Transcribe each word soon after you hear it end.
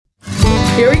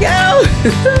Here we go.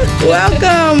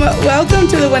 Welcome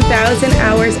to the 1000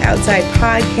 Hours Outside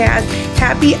podcast.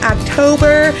 Happy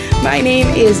October. My name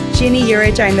is Ginny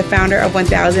Urich. I'm the founder of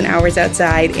 1000 Hours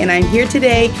Outside, and I'm here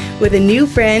today with a new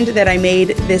friend that I made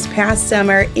this past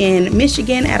summer in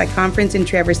Michigan at a conference in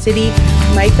Traverse City.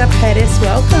 Micah Pettis,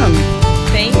 welcome.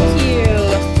 Thank you.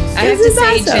 I have to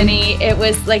say, awesome. Jenny, it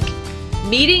was like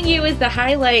meeting you was the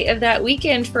highlight of that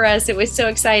weekend for us. It was so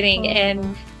exciting.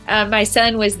 And my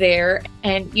son was there,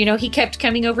 and, you know, he kept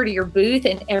coming over to your booth,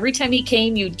 and every time he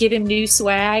came, you'd give him new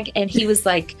swag. And he was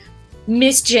like,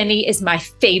 Miss Jenny is my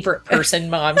favorite person,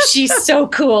 Mom. She's so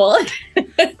cool. So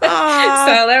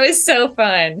that was so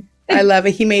fun. I love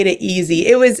it. He made it easy.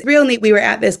 It was real neat. We were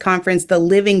at this conference, the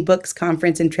Living Books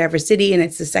Conference in Traverse City, and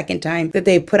it's the second time that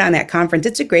they put on that conference.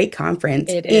 It's a great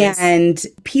conference. It is. And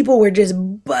people were just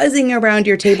buzzing around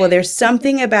your table. There's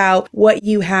something about what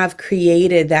you have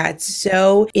created that's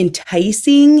so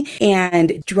enticing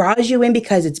and draws you in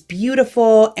because it's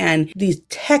beautiful, and these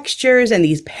textures and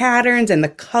these patterns and the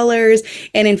colors.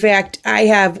 And in fact,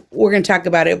 we're going to talk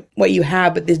about it, what you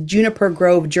have, but this Juniper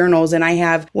Grove journals, and I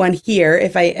have one here.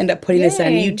 If I end up putting this on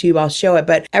YouTube, I'll show it.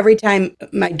 But every time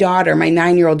my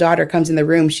 9-year-old daughter comes in the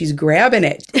room, she's grabbing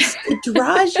it. It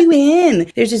draws you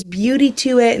in. There's just beauty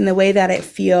to it and the way that it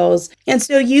feels. And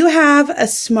so you have a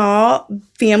small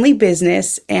family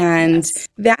business, and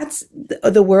that's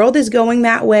the world is going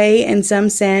that way in some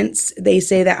sense. They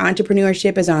say that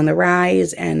entrepreneurship is on the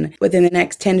rise, and within the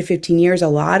next 10 to 15 years, a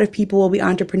lot of people will be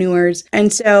entrepreneurs.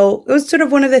 And so it was sort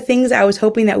of one of the things I was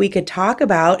hoping that we could talk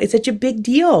about. It's such a big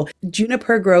deal,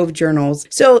 Juniper Grove journals.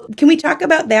 So can we talk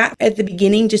about that at the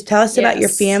beginning? Just tell us about your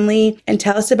family and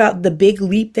tell us about the big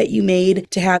leap that you made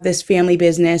to have this family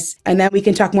business, and then we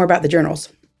can talk more about the journals.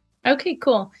 Okay,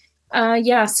 cool.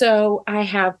 So I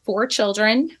have 4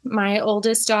 children. My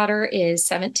oldest daughter is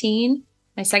 17.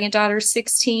 My second daughter is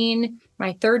 16.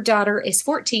 My third daughter is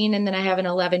 14. And then I have an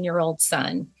 11-year-old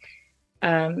son.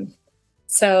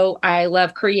 So I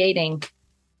love creating.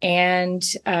 And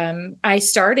I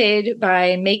started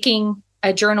by making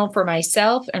a journal for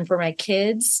myself and for my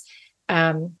kids.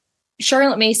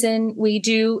 Charlotte Mason, we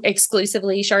do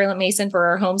exclusively Charlotte Mason for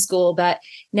our homeschool, but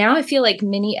now I feel like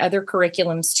many other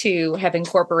curriculums too have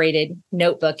incorporated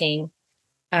notebooking.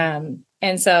 And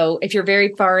so if you're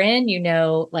very far in, you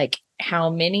know, like how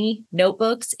many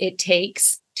notebooks it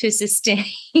takes to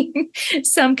sustain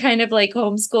some kind of like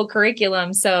homeschool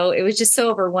curriculum. So it was just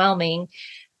so overwhelming.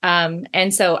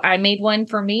 And so I made one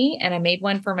for me and I made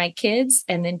one for my kids,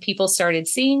 and then people started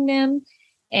seeing them.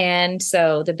 And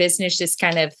so the business just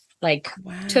kind of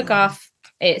took off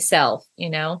itself, you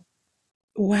know?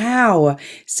 Wow.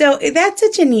 So that's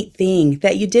such a neat thing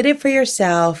that you did it for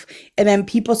yourself and then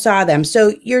people saw them.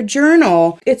 So your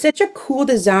journal, it's such a cool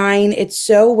design. It's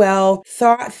so well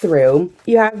thought through.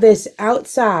 You have this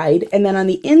outside, and then on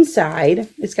the inside,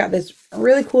 it's got this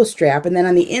really cool strap. And then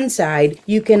on the inside,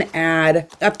 you can add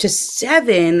up to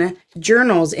 7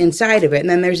 journals inside of it. And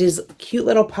then there's these cute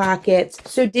little pockets.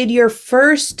 So did your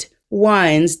first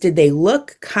ones, did they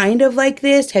look kind of like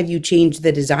this? Have you changed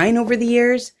the design over the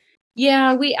years?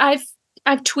 Yeah,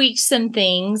 I've tweaked some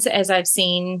things as I've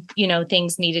seen, you know,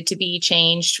 things needed to be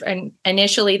changed. And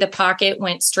initially the pocket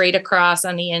went straight across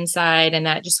on the inside, and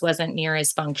that just wasn't near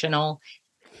as functional.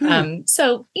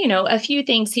 So, you know, a few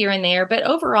things here and there, but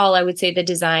overall, I would say the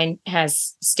design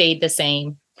has stayed the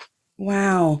same.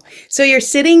 Wow. So you're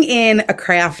sitting in a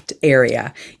craft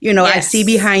area. You know, Yes. I see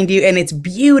behind you, and it's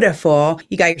beautiful.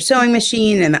 You got your sewing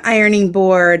machine and the ironing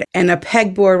board and a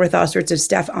pegboard with all sorts of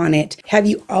stuff on it. Have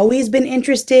you always been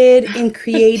interested in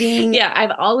creating? Yeah,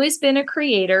 I've always been a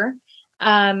creator.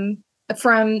 From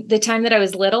the time that I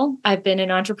was little, I've been an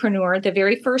entrepreneur. The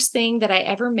very first thing that I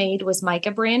ever made was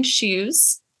Micah brand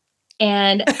shoes.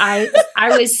 And I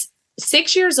was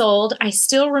 6 years old. I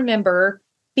still remember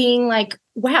being like,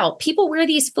 wow, people wear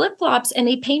these flip-flops and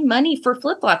they pay money for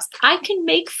flip-flops. I can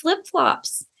make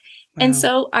flip-flops. Wow. And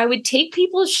so I would take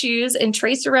people's shoes and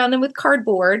trace around them with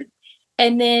cardboard.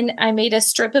 And then I made a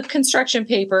strip of construction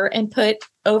paper and put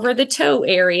over the toe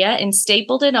area and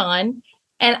stapled it on.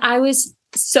 And I was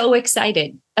so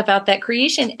excited about that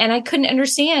creation. And I couldn't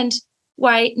understand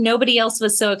why nobody else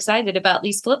was so excited about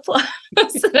these flip-flops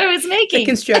that I was making. The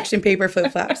construction paper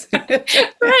flip-flops.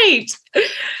 Right.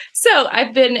 So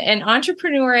I've been an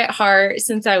entrepreneur at heart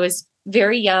since I was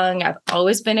very young. I've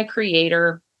always been a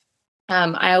creator.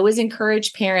 I always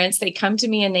encourage parents. They come to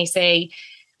me and they say,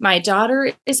 my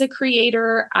daughter is a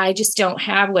creator. I just don't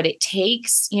have what it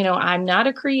takes. You know, I'm not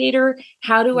a creator.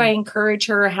 How do I encourage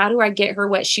her? How do I get her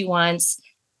what she wants?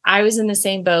 I was in the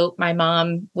same boat. My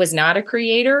mom was not a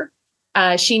creator.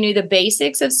 She knew the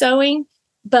basics of sewing,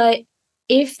 but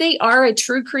if they are a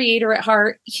true creator at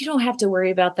heart, you don't have to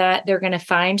worry about that. They're going to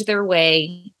find their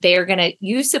way.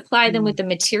 You supply them with the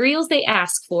materials they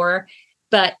ask for,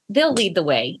 but they'll lead the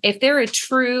way. If they're a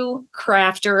true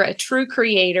crafter, a true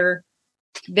creator,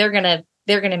 they're going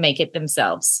to make it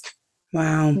themselves.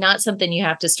 Wow. Not something you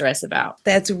have to stress about.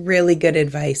 That's really good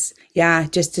advice. Yeah,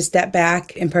 just to step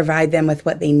back and provide them with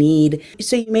what they need.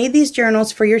 So you made these journals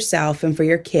for yourself and for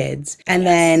your kids, and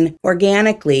then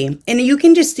organically, and you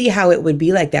can just see how it would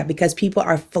be like that because people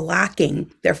are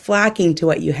flocking. They're flocking to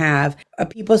what you have.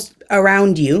 People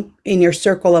around you in your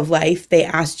circle of life, they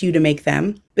asked you to make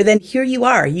them. But then here you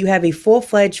are. You have a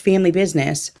full-fledged family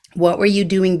business. What were you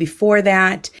doing before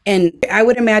that? And I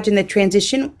would imagine the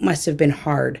transition must have been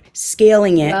hard,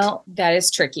 scaling it. Well, that is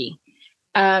tricky.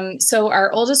 So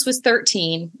our oldest was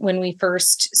 13 when we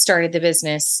first started the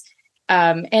business.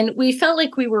 And we felt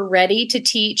like we were ready to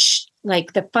teach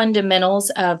like the fundamentals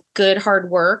of good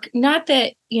hard work. Not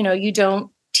that, you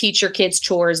don't teach your kids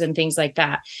chores and things like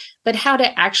that, but how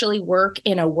to actually work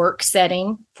in a work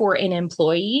setting for an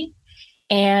employee.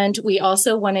 And we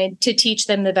also wanted to teach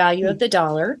them the value of the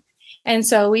dollar. And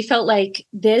so we felt like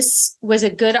this was a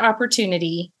good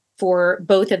opportunity for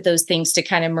both of those things to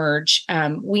kind of merge.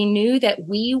 We knew that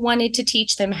we wanted to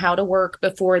teach them how to work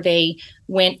before they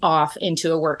went off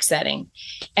into a work setting.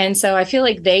 And so I feel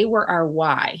like they were our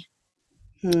why.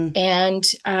 And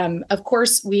of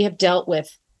course, we have dealt with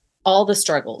all the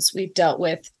struggles. We've dealt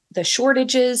with the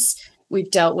shortages.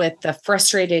 We've dealt with the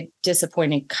frustrated,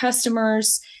 disappointed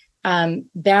customers.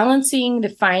 Balancing the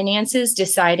finances,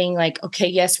 deciding like, okay,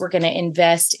 yes, we're going to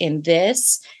invest in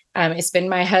this. It's been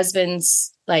my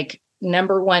husband's like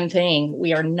number one thing.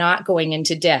 We are not going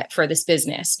into debt for this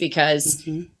business because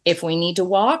if we need to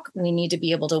walk, we need to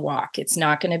be able to walk. It's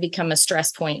not going to become a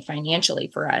stress point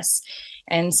financially for us.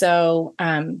 And so,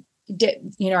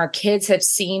 our kids have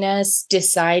seen us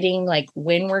deciding like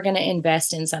when we're going to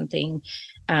invest in something,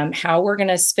 how we're going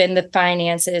to spend the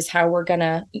finances, how we're going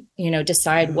to,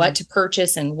 decide what to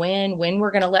purchase and when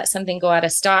we're going to let something go out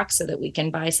of stock so that we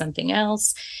can buy something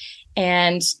else.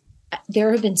 And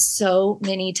there have been so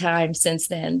many times since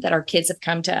then that our kids have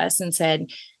come to us and said,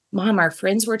 Mom, our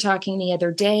friends were talking the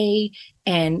other day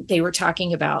and they were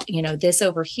talking about, this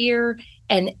over here,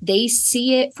 and they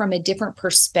see it from a different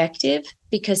perspective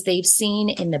because they've seen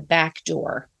in the back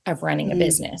door of running a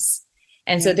business.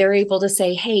 And so they're able to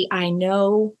say, hey, I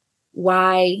know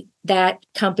why that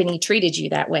company treated you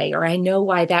that way, or I know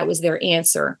why that was their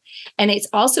answer. And it's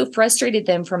also frustrated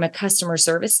them from a customer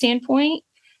service standpoint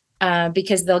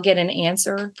because they'll get an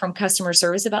answer from customer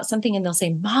service about something and they'll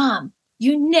say, Mom,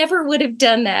 you never would have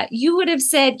done that. You would have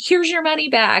said, here's your money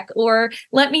back, or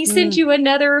let me send you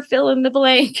another fill in the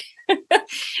blank.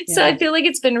 So I feel like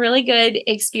it's been really good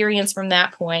experience from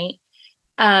that point.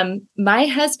 My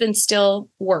husband still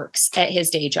works at his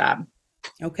day job.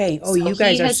 Okay. Oh, so you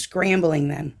guys are scrambling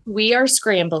then. We are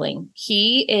scrambling.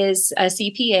 He is a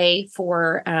CPA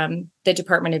for the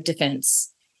Department of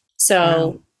Defense.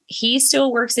 So he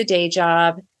still works a day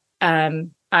job.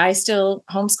 I still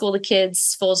homeschool the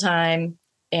kids full time.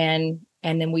 And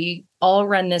then we all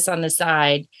run this on the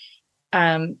side.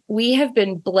 We have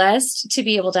been blessed to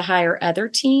be able to hire other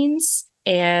teens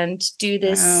and do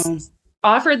this,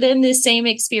 offer them the same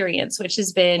experience, which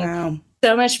has been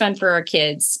so much fun for our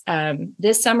kids.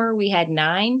 This summer we had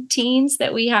 9 teens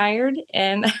that we hired,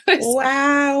 and it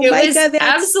was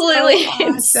absolutely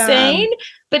insane,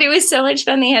 but it was so much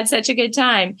fun. They had such a good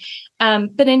time.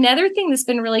 But another thing that's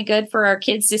been really good for our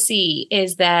kids to see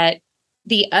is that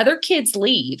the other kids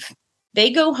leave, they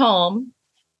go home,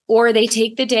 or they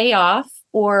take the day off,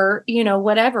 or,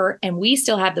 whatever, and we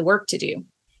still have the work to do.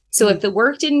 So if the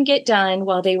work didn't get done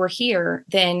while they were here,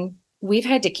 then we've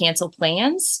had to cancel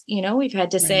plans. We've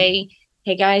had to say,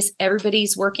 hey guys,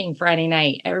 everybody's working Friday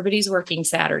night. Everybody's working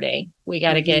Saturday. We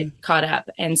got to get caught up.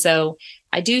 And so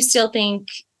I do still think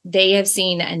they have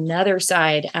seen another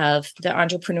side of the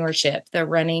entrepreneurship, the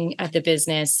running of the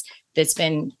business that's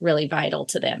been really vital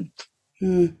to them.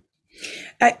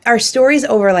 Our stories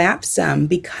overlap some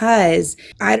because,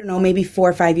 I don't know, maybe 4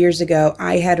 or 5 years ago,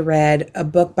 I had read a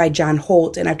book by John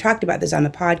Holt, and I've talked about this on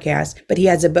the podcast, but he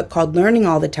has a book called Learning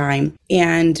All the Time.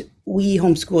 And we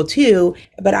homeschool too,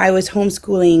 but I was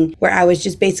homeschooling where I was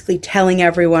just basically telling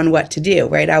everyone what to do,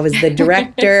 right? I was the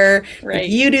director, like,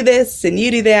 you do this and you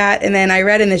do that. And then I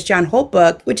read in this John Holt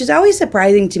book, which is always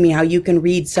surprising to me how you can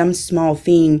read some small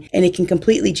thing and it can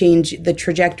completely change the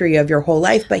trajectory of your whole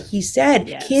life. But he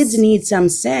said kids need some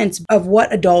sense of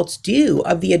what adults do,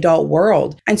 of the adult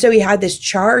world. And so he had this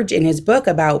charge in his book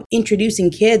about introducing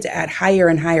kids at higher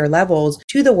and higher levels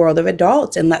to the world of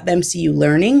adults and let them see you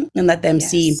learning and let them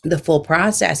see the full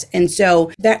process. And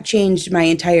so that changed my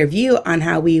entire view on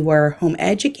how we were home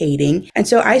educating. And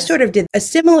so I sort of did a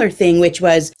similar thing, which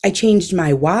was I changed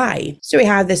my why. So we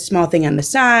have this small thing on the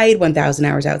side, 1,000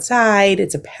 hours outside.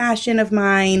 It's a passion of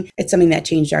mine. It's something that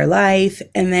changed our life.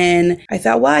 And then I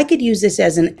thought, well, I could use this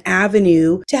as an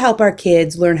avenue to help our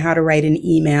kids learn how to write an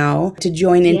email, to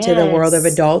join into the world of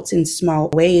adults in small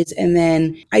ways. And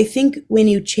then I think when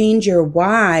you change your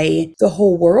why, the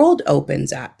whole world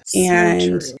opens up.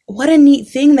 And what a neat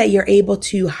thing that you're able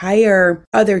to hire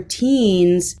other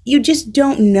teens. You just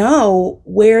don't know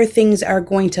where things are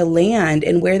going to land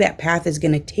and where that path is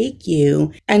going to take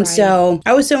you. And so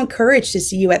I was so encouraged to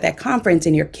see you at that conference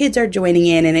and your kids are joining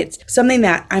in. And it's something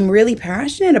that I'm really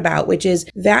passionate about, which is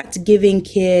that's giving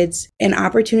kids an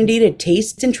opportunity to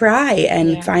taste and try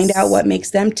and find out what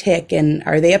makes them tick. And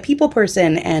are they a people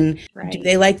person? And do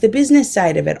they like the business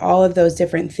side of it? All of those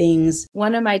different things.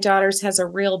 One of my daughters has a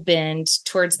real bend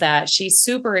towards that. She's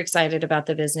super excited about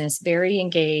the business, very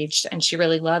engaged, and she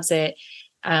really loves it.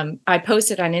 I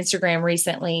posted on Instagram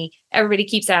recently. Everybody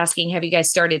keeps asking, have you guys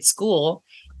started school?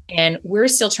 And we're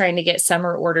still trying to get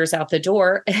summer orders out the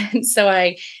door. And so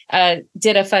I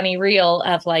did a funny reel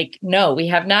of like, no, we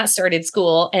have not started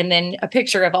school. And then a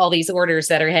picture of all these orders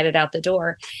that are headed out the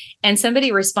door. And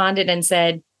somebody responded and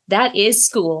said, that is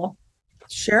school.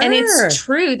 Sure. And it's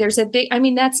true. There's a big, I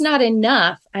mean, that's not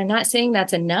enough. I'm not saying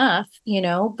that's enough,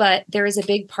 but there is a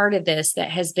big part of this that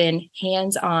has been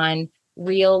hands-on,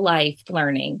 real life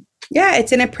learning. Yeah,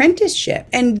 it's an apprenticeship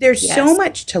and there's so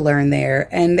much to learn there.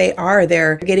 And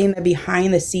they're getting the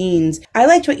behind the scenes. I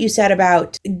liked what you said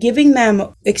about giving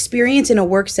them experience in a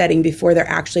work setting before they're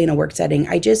actually in a work setting.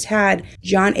 I just had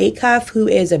John Acuff, who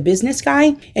is a business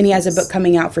guy, and he has a book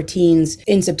coming out for teens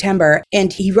in September,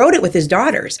 and he wrote it with his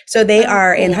daughters. So they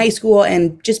are in high school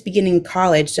and just beginning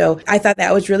college. So I thought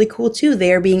that was really cool too.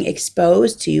 They're being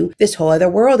exposed to this whole other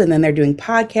world. And then they're doing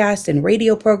podcasts and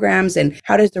radio programs and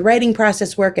how does the writing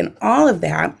process work and all of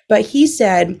that. But he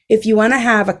said, if you want to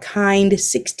have a kind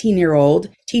 16-year-old,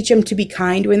 teach them to be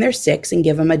kind when they're 6 and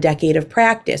give them a decade of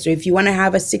practice. Or if you want to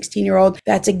have a 16-year-old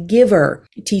that's a giver,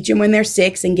 teach them when they're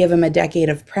 6 and give them a decade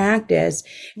of practice.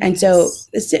 And so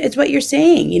it's what you're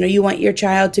saying. You want your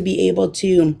child to be able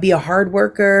to be a hard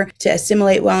worker, to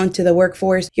assimilate well into the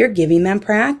workforce. You're giving them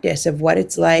practice of what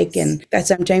it's like and that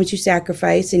sometimes you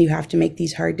sacrifice and you have to make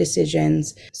these hard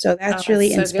decisions. So that's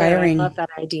really inspiring. Good. I love that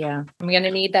idea. I'm going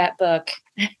to need that book.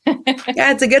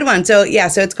 Yeah, it's a good one. So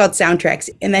it's called Soundtracks.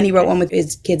 And then he wrote one with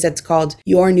his kids that's called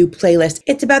Your New Playlist.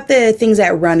 It's about the things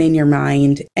that run in your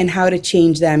mind and how to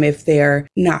change them if they're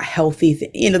not healthy.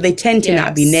 They tend to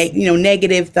not be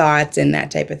negative thoughts and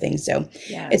that type of thing. So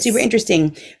it's super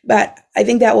interesting. But I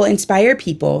think that will inspire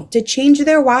people to change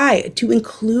their why, to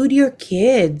include your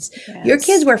kids. Yes. Your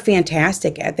kids were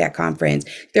fantastic at that conference.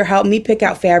 They're helping me pick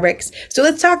out fabrics. So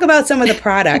let's talk about some of the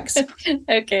products.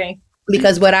 Okay.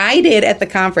 Because what I did at the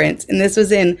conference, and this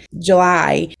was in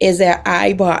July, is that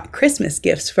I bought Christmas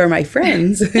gifts for my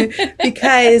friends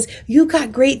because you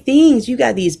got great things. You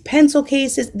got these pencil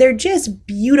cases. They're just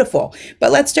beautiful.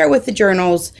 But let's start with the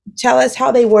journals. Tell us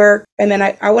how they work. And then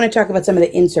I want to talk about some of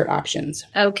the insert options.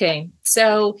 Okay.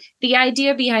 So the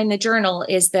idea behind the journal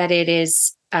is that it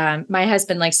is, my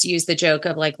husband likes to use the joke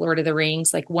of like Lord of the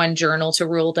Rings, like one journal to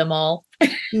rule them all.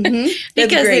 Mm-hmm.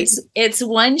 Because it's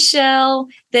one shell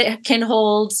that can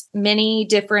hold many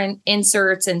different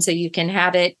inserts. And so you can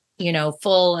have it,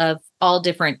 full of all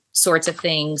different sorts of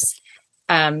things.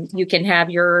 You can have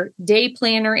your day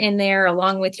planner in there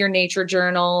along with your nature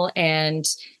journal and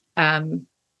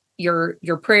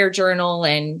your prayer journal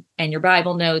and your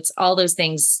Bible notes, all those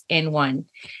things in one.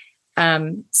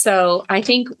 So I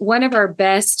think one of our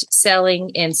best selling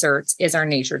inserts is our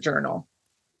nature journal.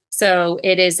 So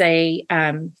it is a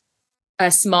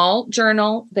small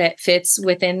journal that fits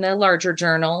within the larger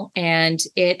journal, and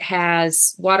it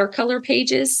has watercolor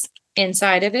pages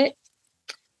inside of it.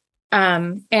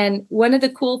 And one of the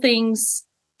cool things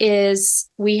is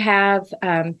we have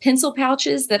pencil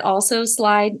pouches that also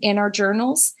slide in our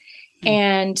journals.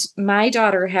 And my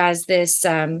daughter has this,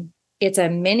 it's a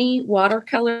mini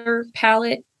watercolor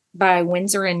palette by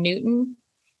Winsor and Newton.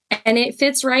 And it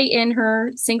fits right in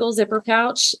her single zipper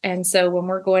pouch. And so when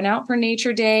we're going out for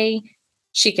nature day,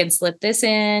 she can slip this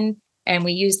in. And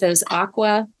we use those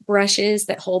aqua brushes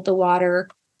that hold the water.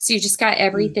 So you just got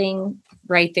everything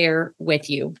right there with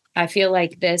you. I feel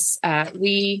like this,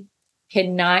 we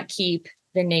cannot keep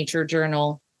the nature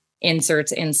journal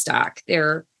inserts in stock.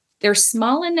 They're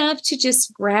small enough to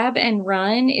just grab and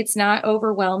run. It's not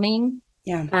overwhelming.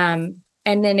 Yeah.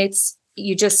 And then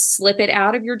you just slip it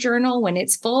out of your journal when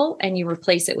it's full and you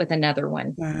replace it with another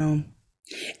one. Wow.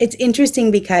 It's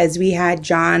interesting because we had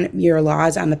John Muir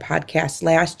Laws on the podcast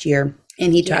last year,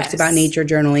 and he talks about Yes. nature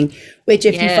journaling, which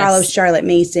if you follow Yes. Charlotte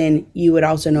Mason, you would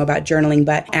also know about journaling,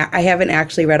 but I haven't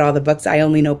actually read all the books. I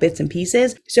only know bits and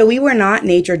pieces. So we were not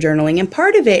nature journaling. And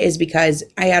part of it is because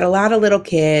I had a lot of little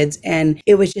kids and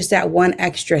it was just that one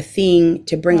extra thing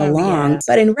to bring along. Yes.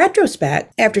 But in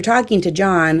retrospect, after talking to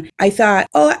John, I thought,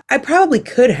 oh, I probably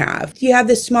could have. You have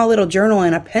this small little journal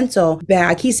and a pencil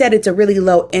bag. He said it's a really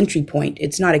low entry point.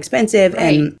 It's not expensive.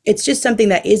 Right. And it's just something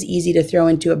that is easy to throw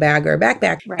into a bag or a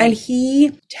backpack. Right. And he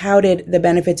touted the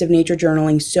benefits of nature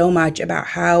journaling so much about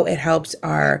how it helps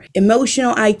our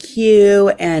emotional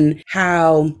IQ and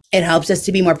how it helps us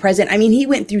to be more present. I mean, he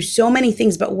went through so many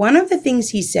things, but one of the things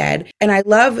he said, and I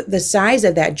love the size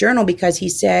of that journal because he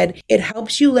said it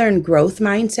helps you learn growth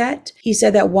mindset. He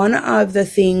said that one of the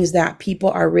things that people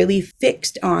are really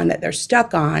fixed on, that they're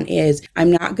stuck on, is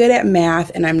I'm not good at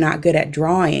math and I'm not good at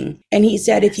drawing. And he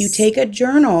said, if you take a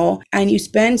journal and you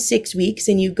spend 6 weeks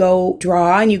and you go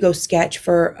draw and you go sketch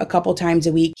for a couple times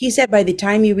a week, he said by the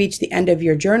time you reach the end of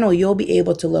your journal, you'll be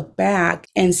able to look back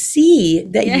and see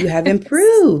that you have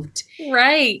improved.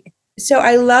 Right. So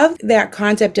I love that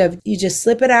concept of you just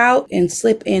slip it out and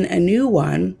slip in a new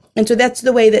one. And so that's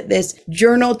the way that this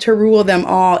journal to rule them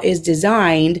all is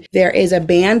designed. There is a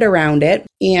band around it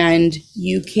and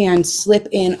you can slip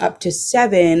in up to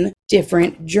 7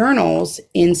 different journals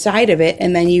inside of it.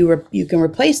 And then you can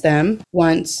replace them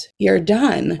once you're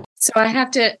done. So I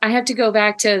have to go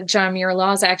back to John Muir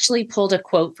Laws. I actually pulled a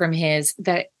quote from his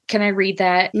that, can I read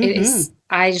that? Mm-hmm. It is,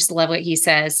 I just love what he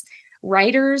says.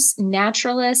 Writers,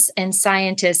 naturalists, and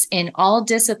scientists in all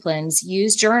disciplines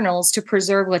use journals to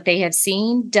preserve what they have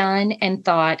seen, done, and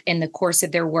thought in the course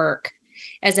of their work.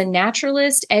 As a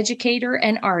naturalist, educator,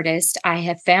 and artist, I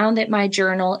have found that my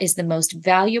journal is the most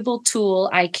valuable tool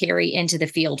I carry into the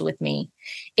field with me.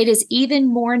 It is even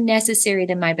more necessary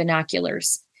than my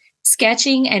binoculars.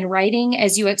 Sketching and writing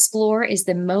as you explore is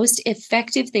the most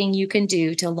effective thing you can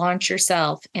do to launch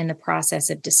yourself in the process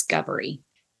of discovery.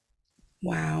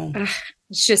 Wow.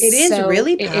 It's just it is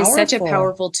really powerful. It is such a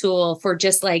powerful tool for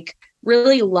just like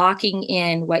really locking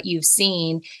in what you've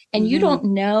seen. And you don't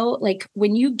know, like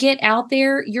when you get out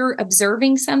there, you're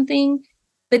observing something,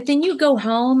 but then you go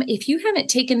home. If you haven't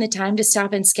taken the time to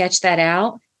stop and sketch that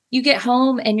out, you get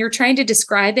home and you're trying to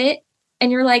describe it.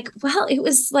 And you're like, well, it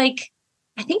was like,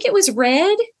 I think it was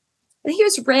red. I think it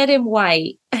was red and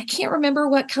white. I can't remember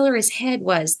what color his head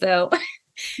was though.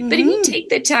 But if you take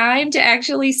the time to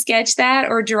actually sketch that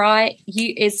or draw it,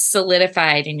 it's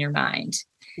solidified in your mind.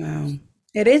 Wow.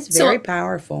 It is very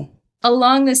powerful.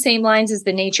 Along the same lines as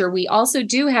the nature, we also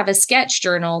do have a sketch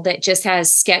journal that just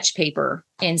has sketch paper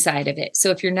inside of it. So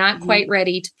if you're not quite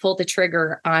ready to pull the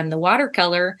trigger on the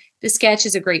watercolor, the sketch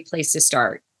is a great place to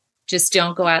start. Just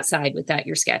don't go outside without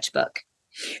your sketchbook.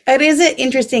 It is an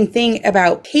interesting thing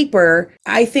about paper.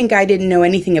 I think I didn't know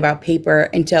anything about paper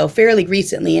until fairly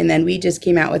recently. And then we just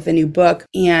came out with a new book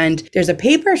and there's a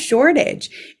paper shortage.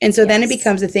 And so then it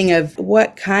becomes a thing of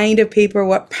what kind of paper,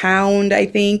 what pound, I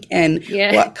think, and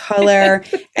what color.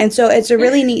 And so it's a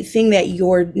really neat thing that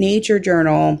your nature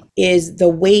journal is the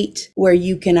weight where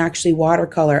you can actually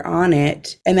watercolor on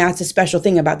it. And that's a special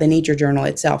thing about the nature journal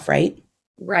itself, right?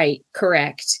 Right.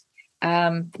 Correct.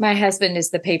 My husband is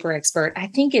the paper expert. I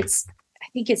think it's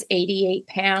 88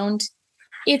 pound.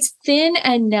 It's thin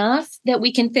enough that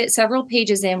we can fit several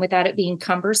pages in without it being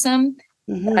cumbersome,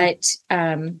 but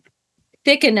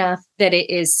thick enough that it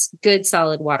is good,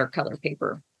 solid watercolor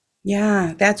paper.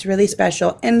 Yeah, that's really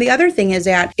special. And the other thing is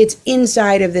that it's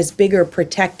inside of this bigger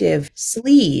protective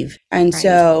sleeve. And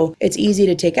so it's easy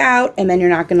to take out and then you're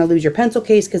not going to lose your pencil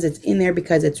case because it's in there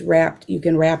because it's wrapped. You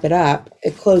can wrap it up.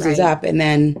 It closes up and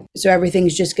then so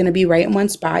everything's just going to be right in one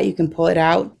spot. You can pull it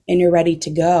out and you're ready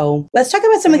to go. Let's talk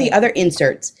about some of the other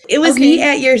inserts. It was neat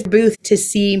at your booth to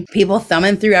see people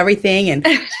thumbing through everything and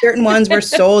certain ones were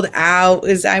sold out,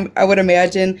 as I would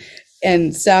imagine.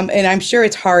 And I'm sure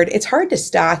it's hard to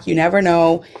stock. You never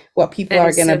know what people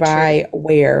are going to buy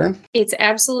where. It's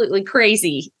absolutely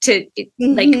crazy to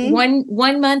like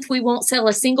one month we won't sell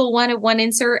a single one of one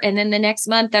insert. And then the next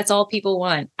month, that's all people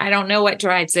want. I don't know what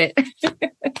drives it.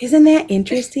 Isn't that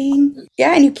interesting?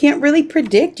 Yeah. And you can't really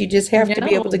predict. You just have to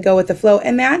be able to go with the flow.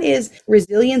 And that is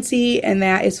resiliency and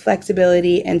that is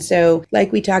flexibility. And so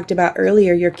like we talked about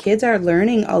earlier, your kids are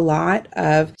learning a lot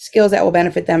of skills that will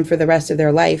benefit them for the rest of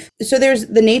their life. So there's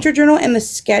the nature journal and the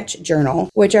sketch journal,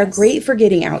 which are great for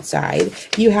getting outside.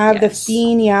 You have the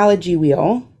phenology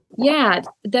wheel. Yeah,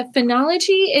 the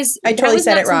phenology is. I totally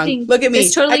said it wrong. Look at me.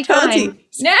 It's totally fine.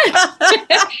 No,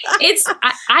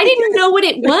 I didn't know what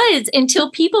it was until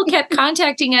people kept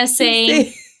contacting us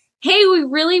saying, hey, we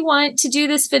really want to do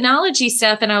this phenology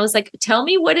stuff. And I was like, tell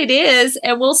me what it is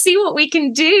and we'll see what we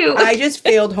can do. I just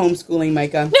failed homeschooling,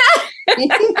 Micah.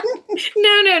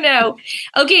 No.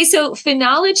 Okay, so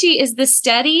phenology is the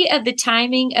study of the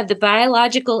timing of the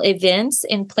biological events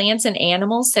in plants and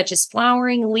animals, such as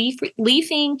flowering,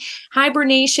 leafing,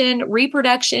 hibernation,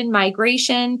 reproduction,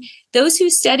 migration. Those who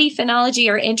study phenology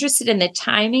are interested in the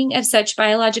timing of such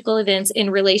biological events in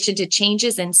relation to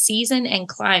changes in season and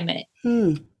climate.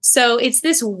 So it's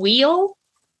this wheel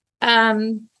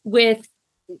with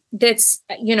that's,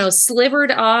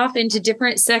 slivered off into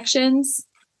different sections.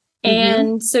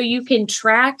 And so you can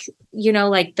track,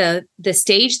 like the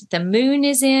stage that the moon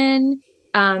is in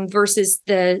versus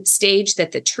the stage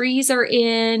that the trees are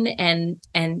in.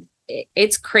 And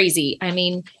it's crazy. I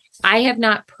mean, I have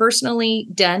not personally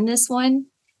done this one,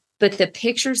 but the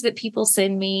pictures that people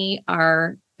send me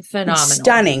are phenomenal.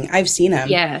 Stunning. I've seen them.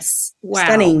 Yes. Wow.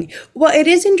 Stunning. Well, it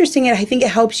is interesting. And I think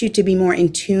it helps you to be more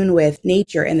in tune with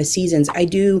nature and the seasons. I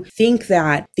do think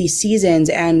that these seasons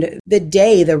and the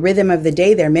day, the rhythm of the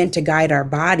day, they're meant to guide our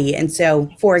body. And so,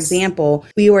 for example,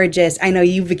 I know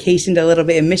you vacationed a little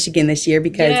bit in Michigan this year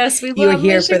because you were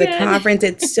here for the conference.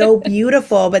 It's so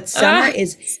beautiful, but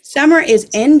summer is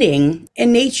ending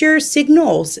and nature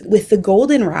signals with the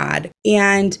goldenrod.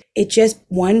 And it just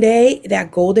one day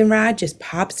that goldenrod just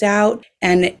pops out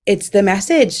and it's the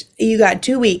message. You got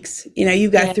 2 weeks,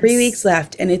 you've got 3 weeks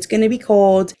left and it's going to be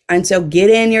cold. And so get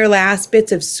in your last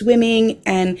bits of swimming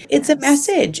and it's a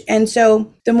message. And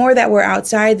so the more that we're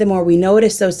outside, the more we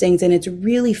notice those things. And it's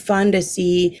really fun to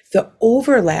see the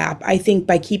overlap. I think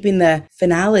by keeping the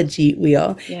phenology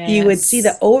wheel, you would see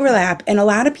the overlap. And a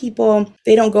lot of people,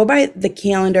 they don't go by the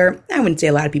calendar. I wouldn't say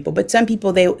a lot of people, but some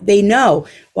people, they know,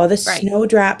 well, the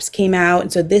snowdrops came out.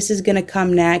 And so this is going to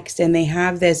come next. And they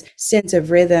have this sense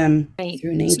of rhythm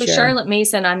through nature. So Charlotte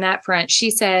Mason on that front,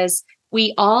 she says,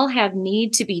 we all have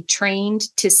need to be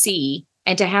trained to see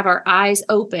and to have our eyes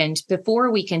opened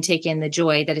before we can take in the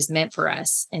joy that is meant for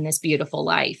us in this beautiful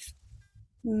life.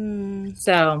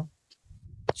 So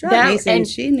Charlotte Mason,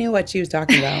 she knew what she was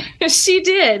talking about. She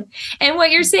did. And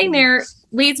what you're saying there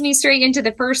leads me straight into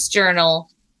the first journal.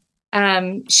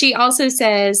 She also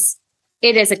says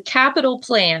it is a capital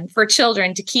plan for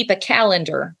children to keep a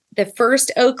calendar. The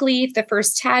first oak leaf, the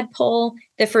first tadpole,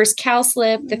 the first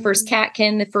cowslip, the first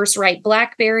catkin, the first ripe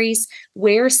blackberries,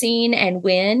 where seen and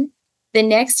when. The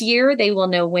next year, they will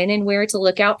know when and where to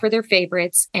look out for their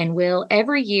favorites and will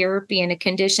every year be in a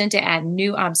condition to add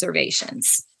new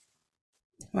observations.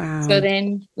 Wow. So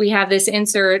then we have this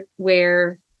insert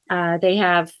where they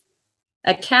have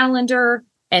a calendar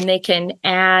and they can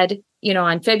add,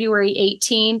 on February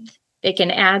 18th, they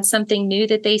can add something new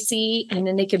that they see, and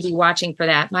then they can be watching for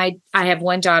that. I have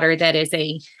one daughter that is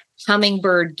a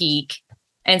hummingbird geek.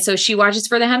 And so she watches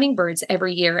for the hummingbirds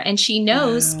every year. And she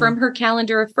knows from her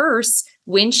calendar of firsts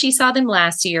when she saw them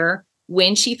last year,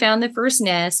 when she found the first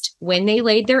nest, when they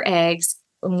laid their eggs,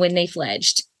 and when they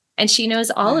fledged. And she knows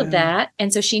all of that.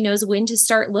 And so she knows when to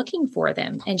start looking for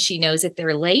them. And she knows if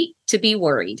they're late to be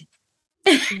worried.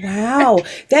 Wow,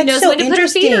 that's so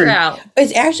interesting.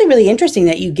 It's actually really interesting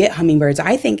that you get hummingbirds.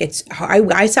 I think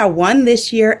I saw one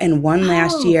this year and one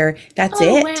last year. That's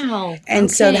it. Wow. And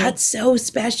so that's so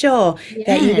special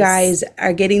that you guys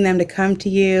are getting them to come to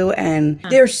you. And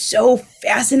they're so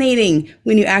fascinating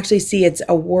when you actually see it's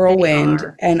a whirlwind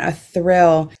and a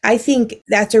thrill. I think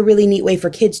that's a really neat way for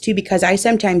kids too, because I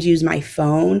sometimes use my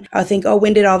phone. I'll think,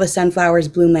 when did all the sunflowers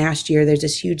bloom last year? There's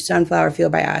this huge sunflower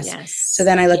field by us. So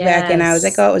then I look back and I was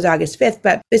like, it was August 5th.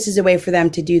 But this is a way for them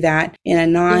to do that in a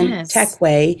non-tech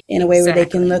way, in a way where they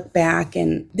can look back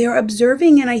and they're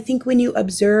observing. And I think when you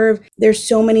observe, there's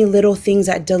so many little things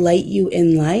that delight you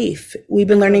in life. We've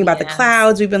been learning about the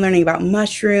clouds. We've been learning about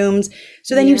mushrooms.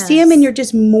 So then you see them and you're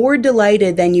just more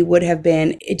delighted than you would have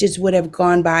been. It just would have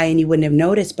gone by and you wouldn't have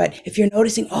noticed. But if you're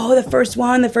noticing, the first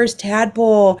one, the first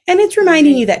tadpole, and it's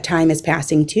reminding you that time is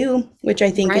passing too, which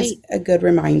I think is a good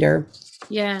reminder.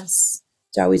 Yes.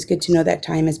 It's always good to know that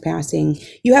time is passing.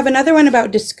 You have another one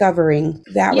about discovering.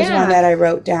 That was one that I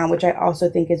wrote down, which I also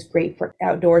think is great for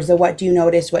outdoors. The what do you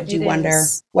notice? What do you wonder?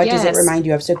 What does it remind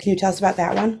you of? So can you tell us about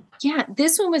that one? Yeah,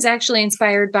 this one was actually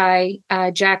inspired by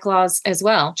Jack Laws as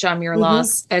well, John Muir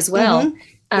Laws as well.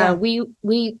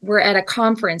 We were at a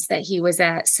conference that he was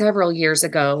at several years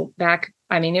ago back.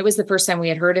 I mean, it was the first time we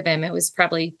had heard of him. It was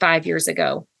probably 5 years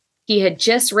ago. He had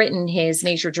just written his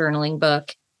nature journaling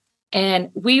book. And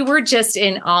we were just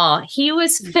in awe. He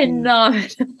was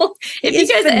phenomenal. If you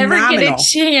guys ever get a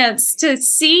chance to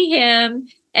see him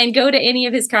and go to any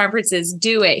of his conferences.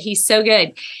 Do it. He's so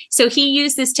good. So he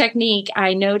used this technique.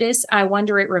 I noticed, I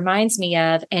wonder it reminds me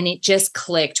of, and it just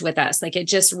clicked with us. Like it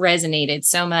just resonated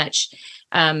so much.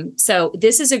 So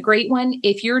this is a great one.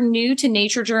 If you're new to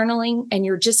nature journaling and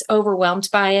you're just overwhelmed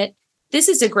by it, this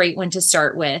is a great one to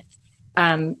start with.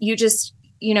 You just,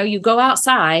 you go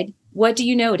outside. What do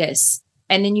you notice?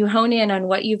 And then you hone in on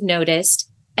what you've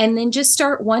noticed and then just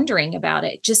start wondering about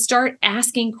it. Just start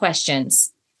asking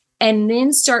questions and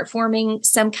then start forming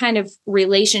some kind of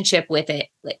relationship with it.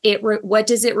 What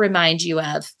does it remind you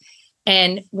of?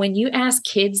 And when you ask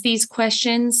kids these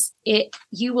questions,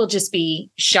 you will just be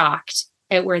shocked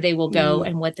at where they will go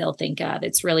and what they'll think of.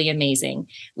 It's really amazing.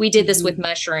 We did this with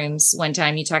mushrooms one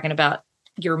time. You talking about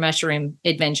your mushroom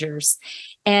adventures.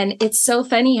 And it's so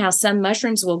funny how some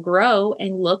mushrooms will grow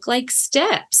and look like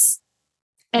steps.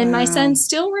 And my son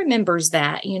still remembers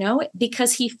that,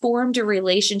 because he formed a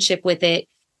relationship with it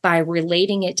by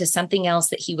relating it to something else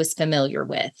that he was familiar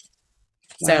with.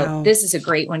 So this is a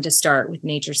great one to start with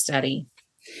nature study.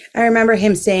 I remember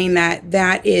him saying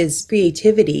that is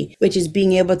creativity, which is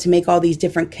being able to make all these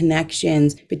different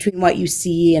connections between what you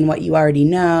see and what you already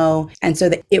know. And so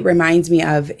that it reminds me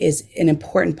of is an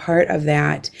important part of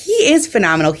that. He is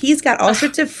phenomenal. He's got all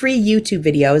sorts of free YouTube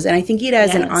videos. And I think he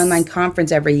does an online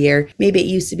conference every year. Maybe it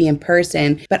used to be in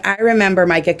person. But I remember,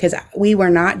 Micah, because we were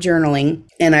not journaling.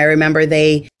 And I remember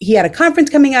he had a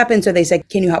conference coming up. And so they said,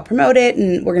 can you help promote it?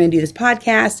 And we're going to do this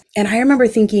podcast. And I remember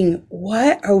thinking,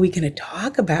 what are we going to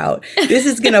talk about? This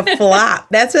is going to flop.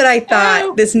 That's what I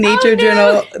thought. This nature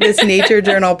journal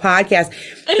podcast.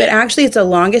 But actually it's the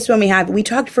longest one we have. We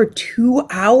talked for 2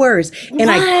 hours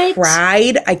and I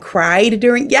cried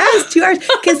during, 2 hours.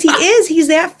 Cause he's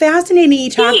that fascinating. He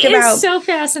is so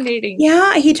fascinating.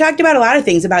 Yeah. He talked about a lot of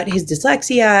things about his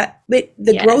dyslexia, but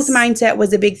the growth mindset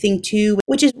was a big thing too,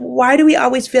 which is why do we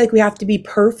always feel like we have to be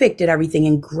perfect at everything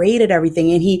and great at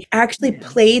everything? And he actually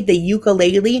played the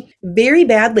ukulele very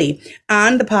badly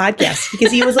on the podcast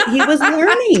because he was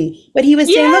learning, but he was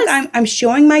saying, look, I'm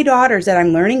showing my daughters that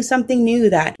I'm learning something new,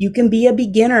 that you can be a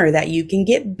beginner, that you can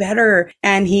get better.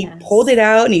 And he pulled it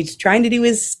out and he's trying to do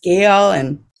his scale.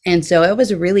 And so it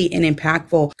was really an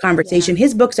impactful conversation.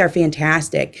 His books are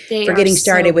fantastic for getting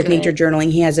started with nature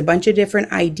journaling. He has a bunch of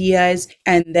different ideas.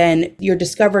 And then your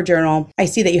Discover Journal, I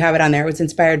see that you have it on there. It was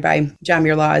inspired by John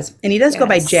Muir Laws. And he does go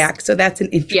by Jack. So that's an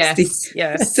interesting,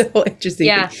 that's a whole interesting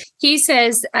thing. He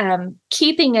says,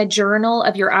 keeping a journal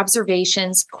of your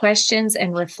observations, questions,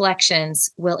 and reflections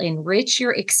will enrich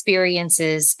your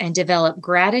experiences and develop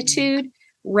gratitude,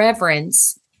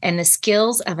 reverence, and the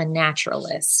skills of a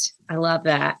naturalist. I love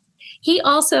that. He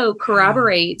also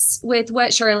corroborates with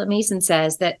what Charlotte Mason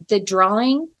says, that the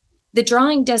drawing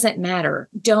doesn't matter.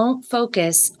 Don't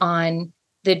focus on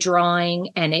the drawing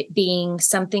and it being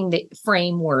something that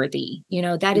frame worthy.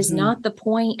 That is not the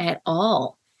point at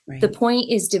all. Right. The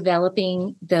point is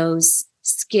developing those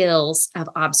skills of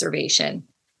observation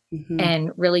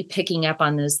and really picking up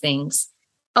on those things.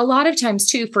 A lot of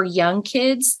times too, for young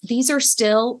kids, these are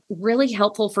still really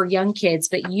helpful for young kids,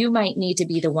 but you might need to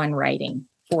be the one writing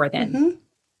for them.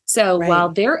 So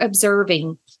while they're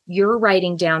observing, you're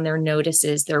writing down their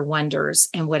notices, their wonders,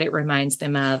 and what it reminds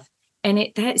them of. And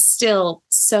that's still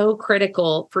so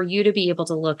critical for you to be able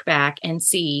to look back and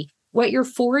see what your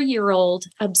 4-year-old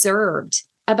observed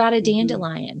about a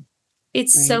dandelion.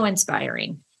 It's so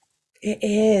inspiring. It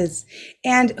is.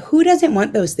 And who doesn't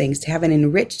want those things, to have an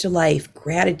enriched life,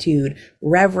 gratitude,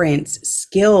 reverence,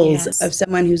 skills of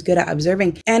someone who's good at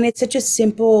observing? And it's such a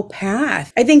simple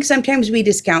path. I think sometimes we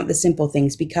discount the simple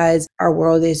things because our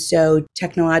world is so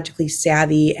technologically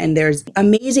savvy and there's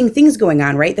amazing things going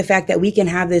on, right? The fact that we can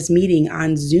have this meeting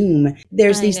on Zoom,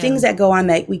 there's these things that go on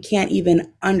that we can't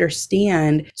even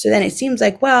understand. So then it seems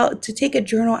like, well, to take a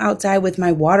journal outside with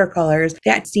my watercolors,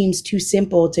 that seems too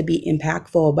simple to be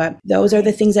impactful. But those are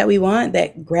the things that we want,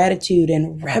 that gratitude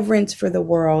and reverence for the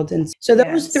world. And so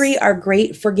those 3 are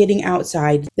great for getting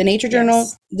outside. The Nature Journal,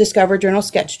 Discover Journal,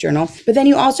 Sketch Journal. But then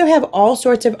you also have all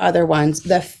sorts of other ones.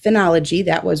 The Phenology,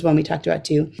 that was one we talked about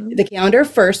too. The Calendar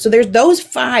First. So there's those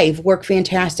 5 work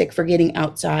fantastic for getting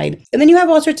outside. And then you have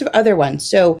all sorts of other ones.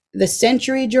 So the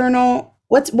Century Journal,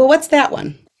 what's that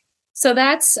one? So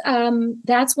that's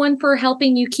one for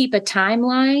helping you keep a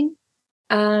timeline.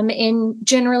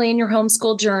 Generally in your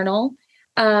homeschool journal.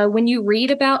 When you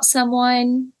read about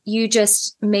someone, you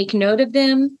just make note of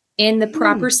them in the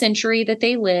proper century that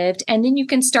they lived, and then you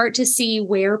can start to see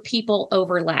where people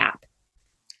overlap.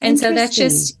 And so that's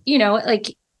just,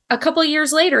 like a couple of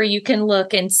years later, you can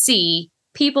look and see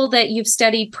people that you've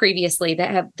studied previously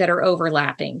that are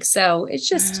overlapping. So it's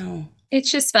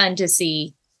just fun to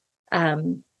see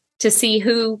to see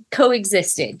who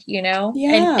coexisted, Yeah.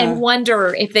 and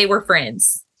wonder if they were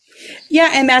friends.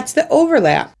 Yeah, and that's the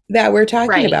overlap that we're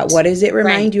talking about. What does it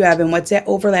remind you of, and what's that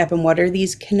overlap, and what are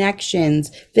these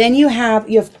connections? Then you have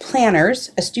planners,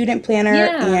 a student planner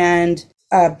and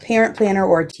a parent planner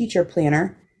or a teacher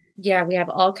planner. Yeah, we have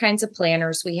all kinds of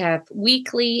planners. We have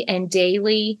weekly and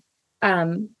daily,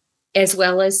 as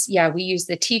well as, we use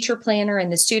the teacher planner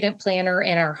and the student planner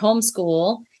in our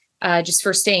homeschool, just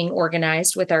for staying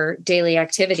organized with our daily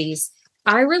activities.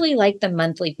 I really like the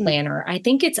monthly planner. I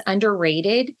think it's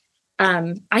underrated.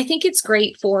 I think it's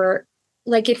great for,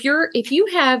 like, if you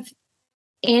have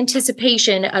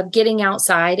anticipation of getting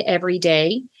outside every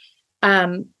day,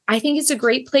 I think it's a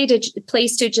great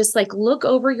place to just like look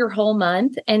over your whole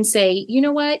month and say, you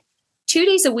know what, 2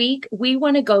 days a week, we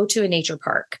want to go to a nature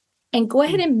park, and go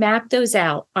ahead and map those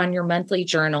out on your monthly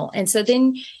journal. And so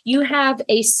then you have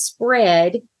a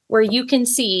spread where you can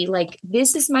see, like,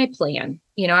 this is my plan.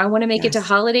 I want to make it to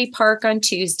Holiday Park on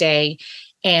Tuesday,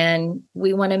 and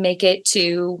we want to make it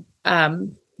to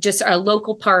just a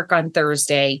local park on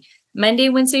Thursday. Monday,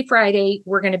 Wednesday, Friday,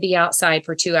 we're going to be outside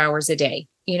for 2 hours a day,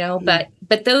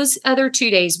 but those other 2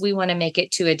 days, we want to make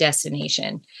it to a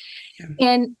destination. Yeah.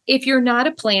 And if you're not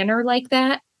a planner like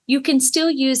that, you can still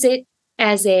use it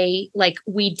as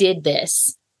we did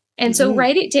this. And so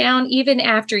write it down even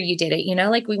after you did it,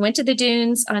 like we went to the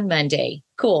dunes on Monday.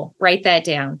 Cool. Write that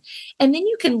down. And then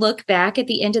you can look back at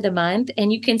the end of the month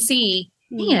and you can see,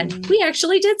 man, we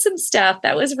actually did some stuff.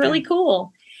 That was really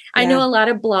cool. I know a lot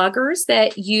of bloggers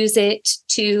that use it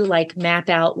to like map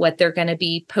out what they're going to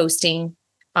be posting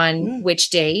on which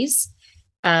days.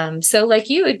 So like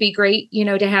you, it'd be great,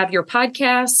 to have your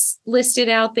podcasts listed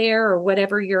out there, or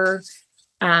whatever your,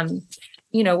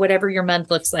 whatever your month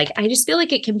looks like. I just feel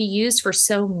like it can be used for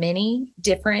so many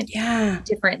different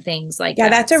things like that. Yeah,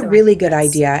 that's a really good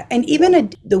idea. And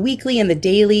even the weekly and the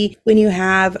daily, when you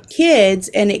have kids,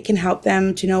 and it can help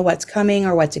them to know what's coming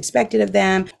or what's expected of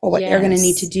them or what they're going to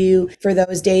need to do for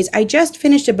those days. I just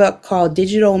finished a book called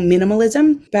Digital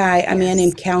Minimalism by a man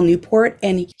named Cal Newport.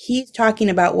 And he's talking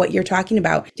about what you're talking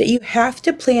about, that you have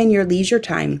to plan your leisure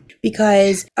time,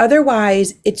 because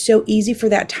otherwise it's so easy for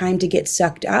that time to get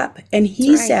sucked up. And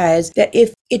he says that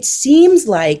if it seems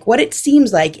like, what it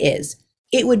seems like is,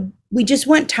 we just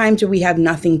want times where we have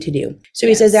nothing to do. So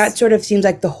he says that sort of seems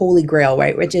like the holy grail,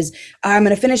 right? Which is, I'm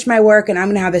going to finish my work and I'm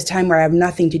going to have this time where I have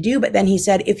nothing to do. But then he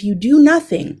said, if you do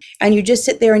nothing and you just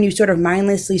sit there and you sort of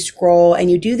mindlessly scroll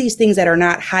and you do these things that are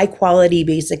not high quality,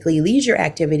 basically leisure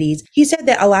activities, he said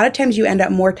that a lot of times you end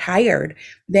up more tired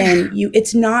than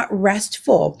it's not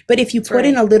restful. But if you put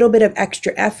in a little bit of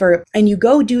extra effort and you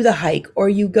go do the hike, or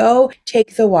you go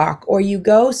take the walk, or you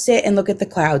go sit and look at the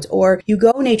clouds, or you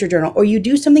go nature journal, or you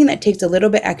do something that takes a little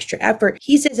bit extra effort,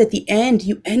 he says at the end,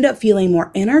 you end up feeling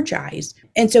more energized.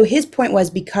 And so his point was,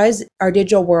 because our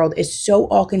digital world is so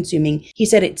all consuming, he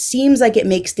said it seems like it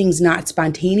makes things not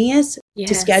spontaneous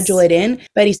to schedule it in.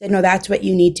 But he said, no, that's what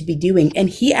you need to be doing. And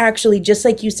he actually, just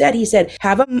like you said, he said,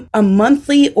 have a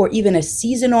monthly or even a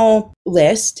seasonal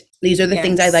list. These are the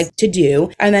things I like to do.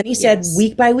 And then he said,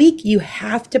 week by week, you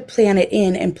have to plan it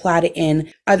in and plot it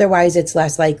in. Otherwise, it's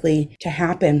less likely to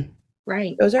happen.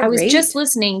 Right. Those are I was great. just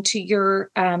listening to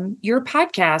your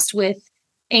podcast with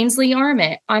Ainsley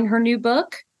Armit on her new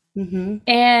book.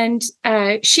 And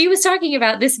she was talking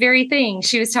about this very thing.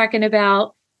 She was talking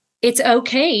about, it's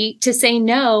okay to say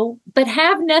no, but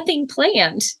have nothing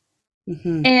planned.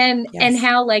 And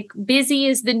how like busy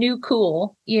is the new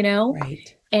cool,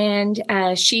 Right. And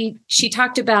she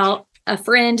talked about a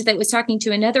friend that was talking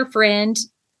to another friend,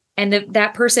 and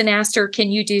that person asked her, can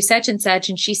you do such and such?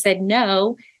 And she said,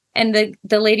 no. And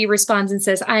the lady responds and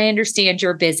says, I understand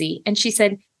you're busy. And she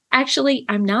said, actually,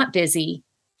 I'm not busy.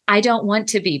 I don't want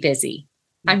to be busy.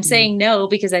 I'm saying no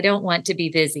because I don't want to be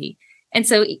busy. And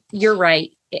so you're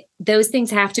right. Those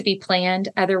things have to be planned.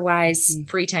 Otherwise,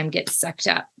 free time gets sucked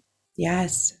up.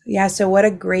 Yes. Yeah. So what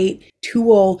a great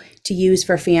tool to use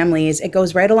for families. It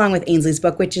goes right along with Ainsley's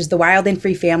book, which is The Wild and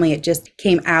Free Family. It just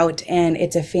came out and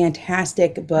it's a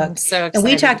fantastic book. I'm so excited. And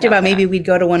we talked about maybe we'd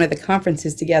go to one of the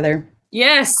conferences together.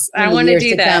 Yes, I want to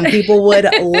do that. People would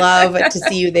love to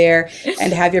see you there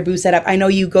and have your booth set up. I know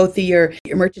you go through your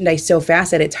merchandise so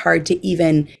fast that it's hard to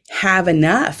even have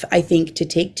enough, I think, to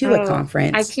take to a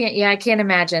conference. I can't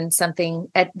imagine something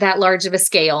at that large of a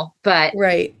scale, but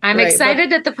I'm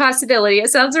excited at the possibility. It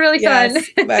sounds really fun.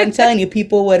 But I'm telling you,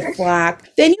 people would flock.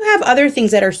 Then you have other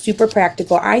things that are super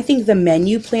practical. I think the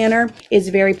menu planner is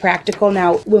very practical.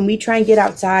 Now, when we try and get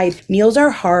outside, meals are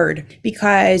hard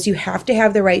because you have to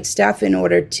have the right stuff in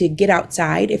order to get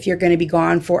outside if you're going to be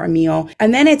gone for a meal.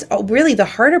 And then it's really the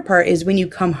harder part is when you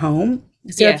come home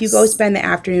So if you go spend the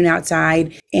afternoon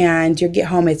outside and you get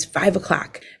home, it's 5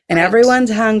 o'clock and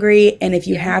everyone's hungry. And if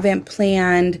you haven't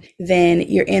planned, then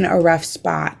you're in a rough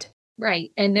spot.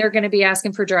 Right. And they're going to be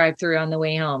asking for drive-through on the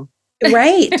way home.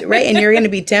 Right. And you're going to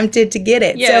be tempted to get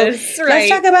it. Yes, so let's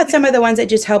talk about some of the ones that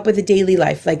just help with the daily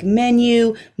life, like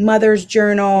menu, mother's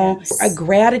journal, a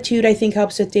gratitude, I think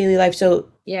helps with daily life. So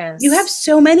you have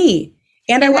so many.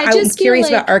 And I'm curious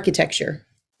about architecture.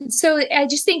 So I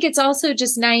just think it's also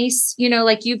just nice,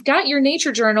 like you've got your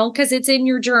nature journal because it's in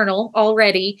your journal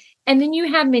already. And then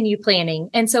you have menu planning.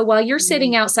 And so while you're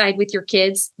sitting outside with your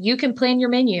kids, you can plan your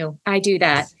menu. I do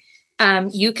that.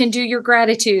 You can do your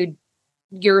gratitude,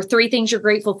 your 3 things you're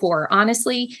grateful for.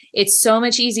 Honestly, it's so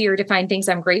much easier to find things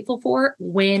I'm grateful for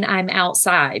when I'm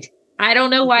outside. I don't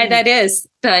know why that is,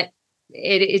 but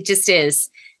it just is.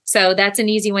 So that's an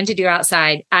easy one to do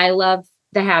outside. I love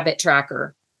the habit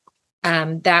tracker.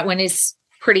 That one is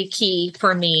pretty key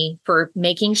for me for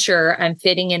making sure I'm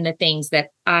fitting in the things that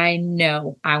I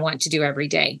know I want to do every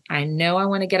day. I know I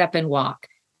want to get up and walk.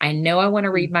 I know I want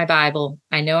to read my Bible.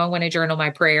 I know I want to journal my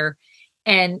prayer.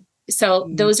 And so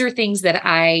those are things that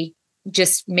I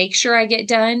just make sure I get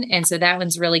done. And so that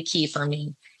one's really key for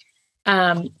me.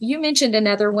 You mentioned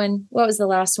another one. What was the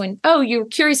last one? Oh, you were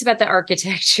curious about the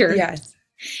architecture. Yes.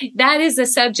 That is a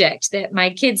subject that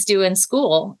my kids do in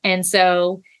school. And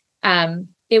so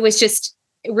it was just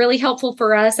really helpful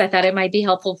for us. I thought it might be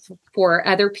helpful for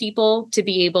other people to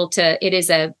be able to, it is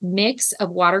a mix of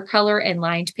watercolor and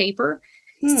lined paper.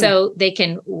 So they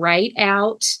can write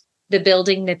out the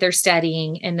building that they're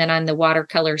studying. And then on the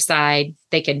watercolor side,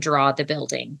 they can draw the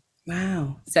building.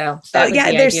 Wow. So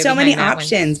there's so many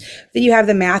options. Then you have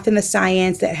the math and the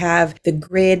science that have the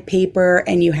grid paper,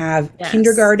 and you have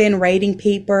kindergarten writing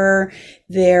paper.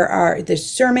 There are the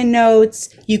sermon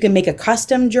notes. You can make a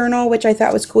custom journal, which I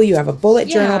thought was cool. You have a bullet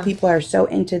journal. People are so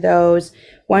into those.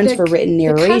 One's for written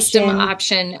narration. The custom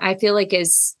option, I feel like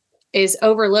is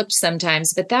overlooked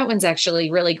sometimes, but that one's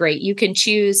actually really great. You can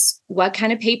choose what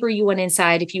kind of paper you want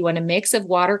inside. If you want a mix of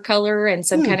watercolor and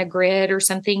some kind of grid or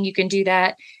something, you can do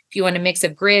that. If you want a mix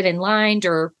of grid and lined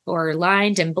or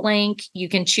lined and blank, you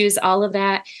can choose all of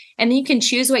that. And then you can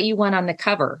choose what you want on the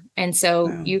cover. And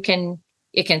so it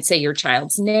can say your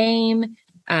child's name.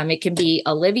 It can be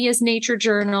Olivia's nature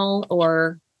journal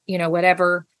or,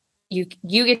 whatever. You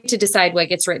get to decide what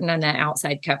gets written on the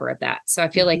outside cover of that. So I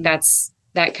feel like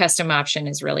that custom option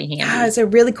is really handy. It's a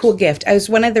really cool gift. It was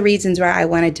one of the reasons why I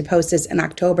wanted to post this in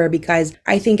October, because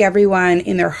I think everyone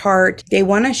in their heart, they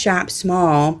want to shop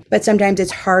small, but sometimes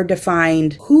it's hard to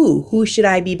find who should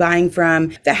I be buying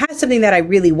from that has something that I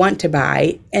really want to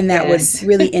buy and that would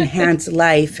really enhance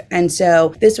life. And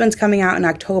so this one's coming out in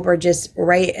October, just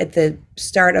right at the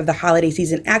start of the holiday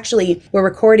season. Actually, we're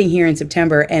recording here in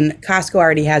September and Costco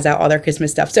already has out all their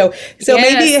Christmas stuff. So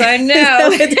maybe I know.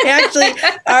 so it's actually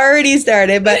already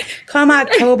started, but come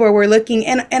October, we're looking.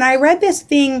 And I read this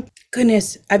thing.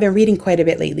 Goodness, I've been reading quite a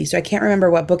bit lately, so I can't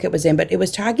remember what book it was in, but it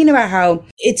was talking about how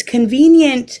it's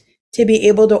convenient to be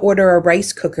able to order a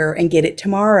rice cooker and get it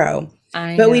tomorrow.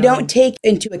 But we don't take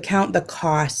into account the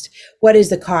cost. What is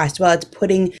the cost? Well, it's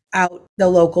putting out the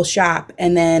local shop,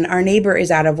 and then our neighbor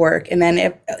is out of work. And then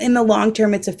if, in the long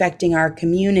term, it's affecting our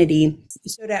community.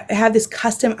 So to have this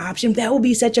custom option, that will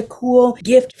be such a cool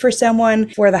gift for someone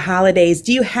for the holidays.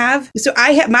 Do you have, so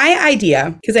I have my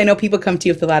idea, because I know people come to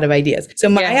you with a lot of ideas. So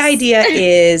my idea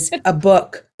is a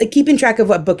book, like keeping track of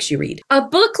what books you read. A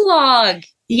book log.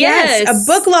 Yes,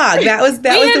 a book log. That was the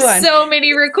one. We have so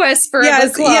many requests for a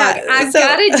book log. I've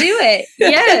got to do it.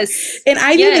 Yes. And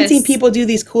I've even seen people do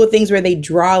these cool things where they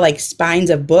draw like spines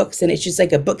of books, and it's just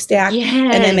like a book stack.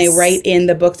 Yes. And then they write in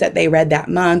the books that they read that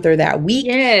month or that week.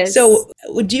 Yes. So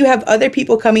do you have other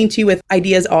people coming to you with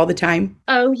ideas all the time?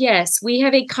 Oh, yes. We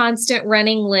have a constant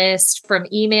running list from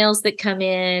emails that come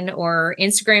in or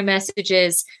Instagram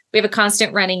messages. We have a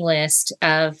constant running list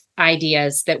of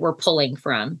ideas that we're pulling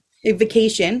from. A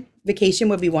vacation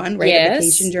would be one, right? Yes, a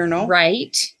vacation journal.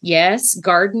 Right. Yes.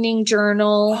 Gardening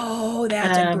journal. Oh,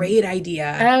 that's a great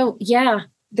idea. Oh, yeah.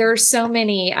 There are so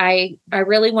many. I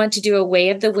really want to do a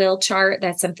way of the will chart.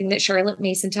 That's something that Charlotte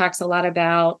Mason talks a lot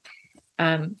about.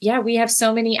 We have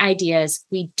so many ideas.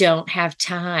 We don't have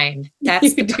time.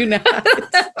 That's You do not.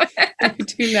 You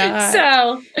do not.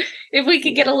 So if we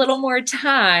could get a little more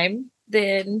time,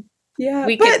 then Yeah,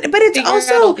 we but could it's figure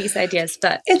out all these ideas.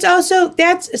 But it's also,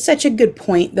 that's such a good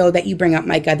point though that you bring up,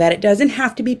 Micah, that it doesn't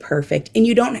have to be perfect, and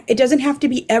it doesn't have to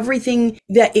be everything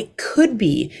that it could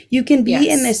be. You can be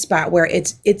in this yes, spot where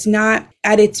it's not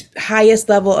at its highest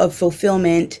level of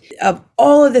fulfillment of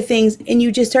all of the things, and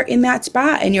you just are in that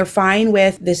spot and you're fine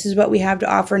with, this is what we have to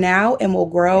offer now, and we'll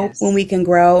grow when we yes, can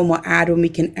grow, and we'll add when we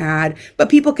can add. But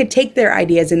people could take their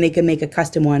ideas and they can make a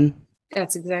custom one.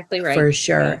 that's exactly right. For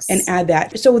sure. And Yes, add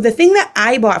that. So the thing that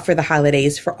I bought for the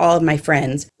holidays for all of my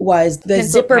friends was the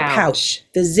pencil zipper pouch, pouch.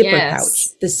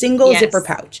 Yes, the single zipper yes,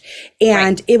 pouch. right.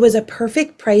 And it was a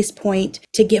perfect price point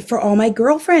to get for all my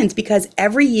girlfriends, because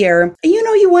every year,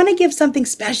 you want to give something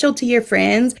special to your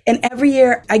friends. And every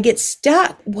year I get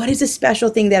stuck. What is a special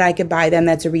thing that I could buy them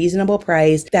that's a reasonable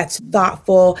price, that's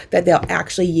thoughtful, that they'll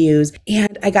actually use?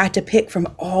 And I got to pick from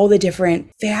all the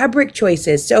different fabric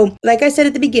choices. So like I said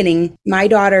at the beginning, my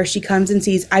daughter, she comes and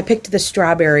sees, I picked the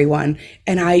strawberry one,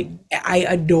 and I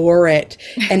adore it.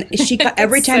 And she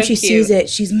every time So she sees cute. it,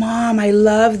 she's, Mom, I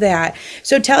love that.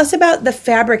 So tell us about the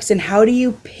fabrics and how do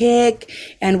you pick,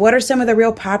 and what are some of the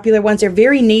real popular ones? They're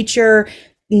very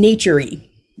naturey.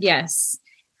 Yes.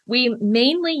 We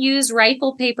mainly use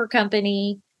Rifle Paper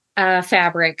Company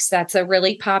fabrics. That's a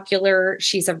really popular,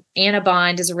 Anna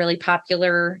Bond is a really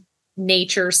popular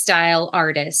nature style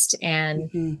artist. And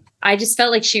Hmm. I just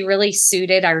felt like she really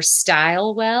suited our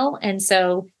style well. And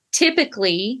so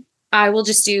typically I will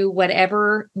just do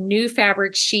whatever new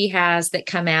fabrics she has that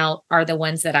come out are the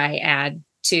ones that I add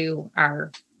to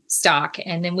our stock.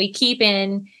 And then we keep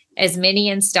in as many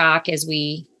in stock as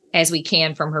we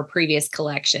can from her previous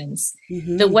collections.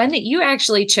 The Hmm. one that you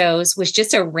actually chose was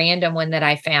just a random one that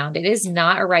I found. It is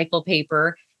not a rifle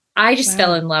paper. I just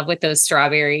fell Wow. in love with those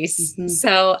strawberries. Hmm.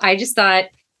 So I just thought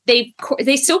they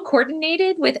still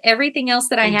coordinated with everything else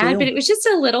that I They had, but do. it was just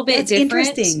a little bit That's different.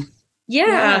 interesting. Yeah.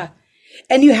 Yeah.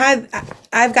 And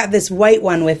I've got this white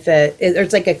one with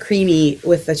it's like a creamy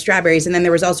with the strawberries, and then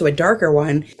there was also a darker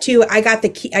one too. I got the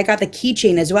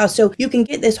keychain as well, so you can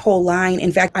get this whole line.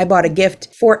 In fact, I bought a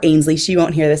gift for Ainsley. She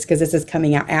won't hear this because this is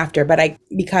coming out after, but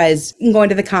because I'm going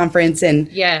to the conference, and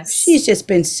Yes. she's just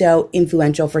been so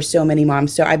influential for so many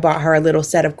moms. So I bought her a little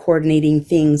set of coordinating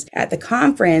things at the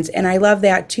conference, and I love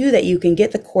that too. That you can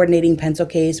get the coordinating pencil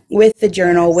case with the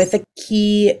journal, with Yes. a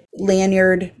key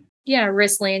lanyard Yeah,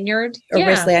 wrist lanyard. or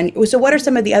wrist Yeah. lanyard. So what are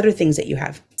some of the other things that you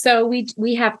have? So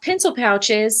we have pencil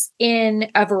pouches in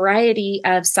a variety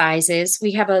of sizes.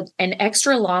 We have an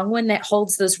extra long one that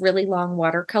holds those really long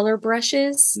watercolor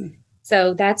brushes. Hmm.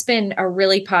 So that's been a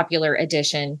really popular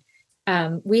addition.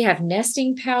 We have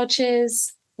nesting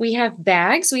pouches. We have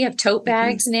bags. We have tote Mhm.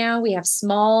 bags now. We have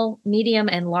small, medium,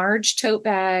 and large tote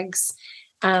bags.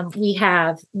 We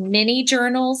have mini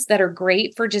journals that are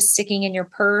great for just sticking in your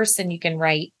purse, and you can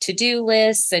write to-do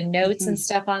lists and notes and Mhm.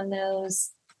 stuff on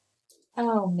those.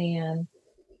 Oh man.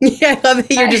 Yeah, I love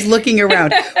that you're just looking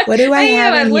around. What do I I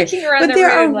have am. in I'm here? looking around But the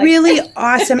there are room like really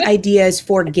awesome ideas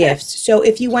for gifts. So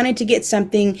if you wanted to get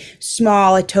something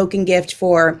small, a token gift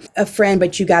for a friend,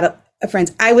 but you got a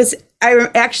friend's,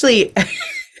 actually,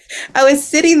 I was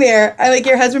sitting there.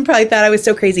 Your husband probably thought I was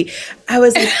so crazy. I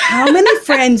was like, how many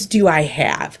friends do I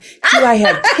have? Do I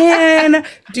have 10?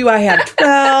 Do I have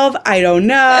 12? I don't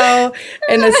know.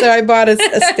 And so I bought a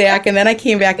stack, and then I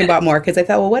came back and bought more because I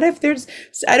thought, well, what if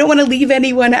I don't want to leave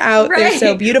anyone out. They're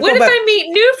so beautiful. What if but I meet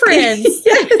new friends?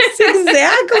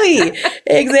 Yes,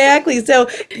 exactly. So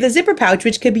the zipper pouch,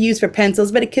 which could be used for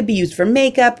pencils, but it could be used for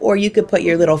makeup, or you could put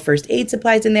your little first aid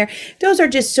supplies in there. Those are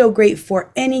just so great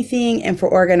for anything and for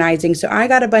organizing. So I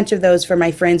got a bunch of those for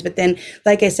my friends. But then,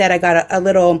 like I said, I got a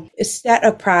little set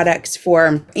of products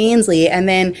for Ainsley. And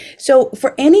then, so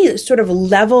for any sort of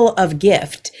level of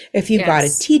gift, if you've got a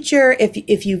Yes. teacher,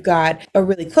 if you've got a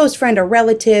really close friend, a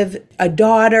relative, a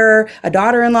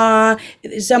daughter-in-law,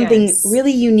 something Yes.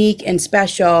 really unique and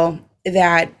special,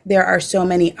 that there are so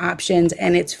many options,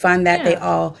 and it's fun that they Yeah.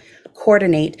 all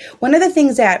coordinate. One of the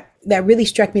things that really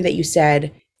struck me that you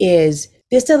said is,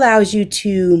 this allows you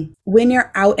to, when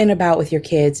you're out and about with your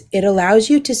kids, it allows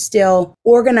you to still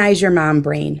organize your mom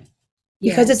brain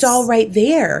because it's all Yes. right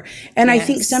there. And I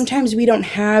think Yes. sometimes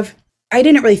I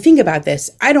didn't really think about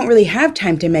this. I don't really have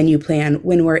time to menu plan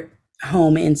when we're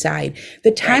home inside.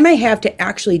 The time Right. I have to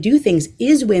actually do things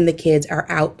is when the kids are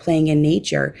out playing in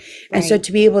nature. And so Right.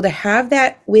 to be able to have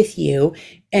that with you,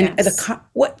 and Yes.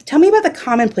 tell me about the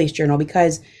commonplace journal,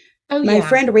 because Oh my yeah.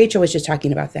 friend Rachel was just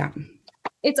talking about that.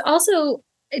 It's also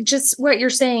just what you're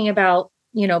saying about,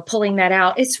 pulling that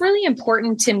out. It's really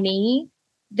important to me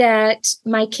that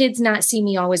my kids not see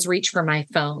me always reach for my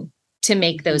phone to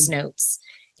make those Mhm. notes.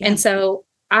 Yeah. And so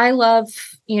I love,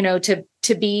 to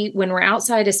to be, when we're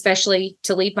outside, especially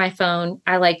to leave my phone,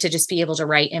 I like to just be able to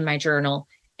write in my journal.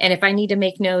 And if I need to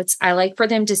make notes, I like for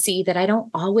them to see that I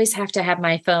don't always have to have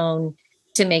my phone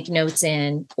to make notes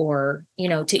in, or,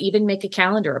 to even make a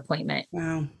calendar appointment.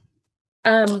 Wow.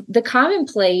 The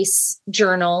Commonplace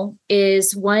journal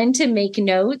is one to make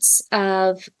notes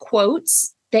of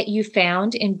quotes that you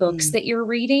found in books that you're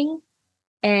reading.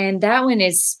 And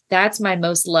that's my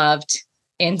most loved.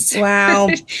 Wow.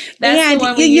 That's and the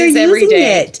one we you're use every using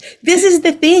day. it. This is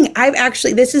the thing.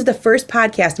 This is the first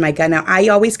podcast, Micah. Now, I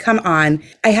always come on.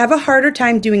 I have a harder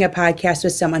time doing a podcast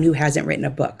with someone who hasn't written a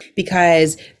book,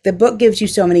 because the book gives you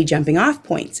so many jumping off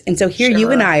points. And so here you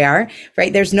and I are,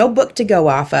 right? There's no book to go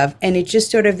off of. And it's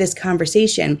just sort of this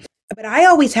conversation. But I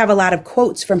always have a lot of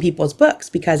quotes from people's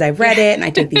books because I've read it and I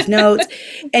take these notes.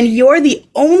 And you're the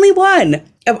only one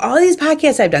of all these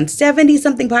podcasts I've done, 70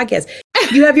 something podcasts,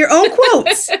 you have your own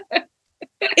quotes.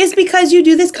 It's because you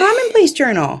do this Commonplace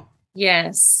journal.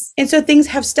 Yes. And so things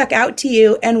have stuck out to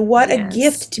you. And what a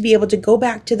gift to be able to go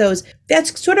back to those.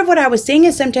 That's sort of what I was saying,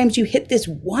 is sometimes you hit this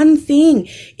one thing.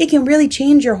 It can really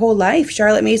change your whole life.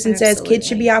 Charlotte Mason says kids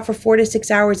should be out for 4 to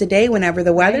 6 hours a day whenever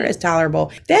the weather is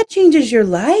tolerable. That changes your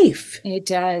life. It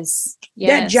does.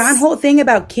 Yes. That John Holt thing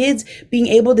about kids being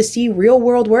able to see real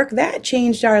world work, that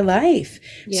changed our life.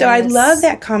 Yes. So I love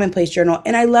that Commonplace journal.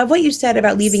 And I love what you said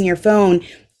about leaving your phone.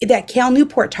 That Cal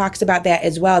Newport talks about that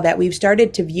as well, that we've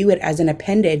started to view it as an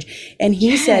appendage. And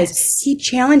he says, he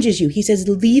challenges you. He says,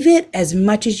 leave it as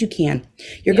much as you can.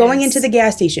 You're going into the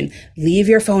gas station, leave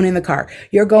your phone in the car.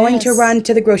 You're going to run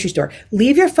to the grocery store,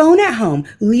 leave your phone at home.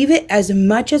 Leave it as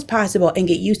much as possible and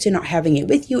get used to not having it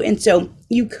with you. And so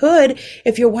you could,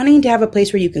 if you're wanting to have a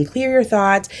place where you can clear your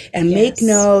thoughts and make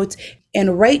notes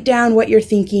and write down what you're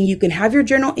thinking, you can have your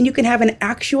journal, and you can have an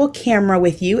actual camera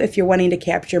with you if you're wanting to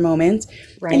capture moments.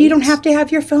 Right. And you don't have to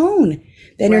have your phone.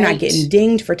 Then you're not getting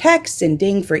dinged for texts and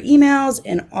dinged for emails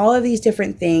and all of these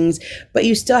different things. But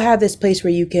you still have this place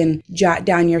where you can jot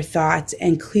down your thoughts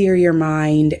and clear your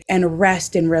mind and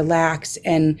rest and relax.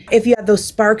 And if you have those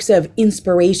sparks of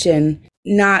inspiration,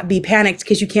 not be panicked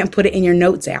because you can't put it in your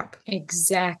notes app.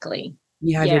 Exactly.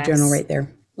 You have your journal right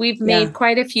there. We've made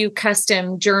quite a few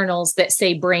custom journals that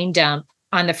say brain dump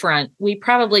on the front. We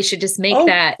probably should just make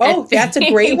that. Oh, that's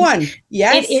a great one.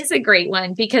 Yes. It is a great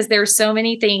one, because there's so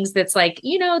many things that's like,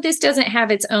 this doesn't have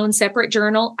its own separate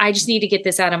journal. I just need to get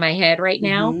this out of my head right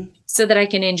now so that I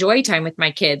can enjoy time with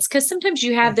my kids. Because sometimes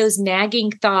you have those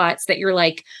nagging thoughts that you're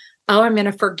like, oh, I'm going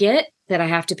to forget that I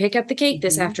have to pick up the cake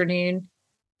this afternoon.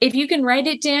 If you can write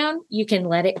it down, you can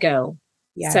let it go.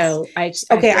 Yes. So I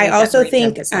also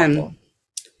think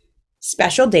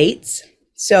special dates.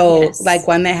 So like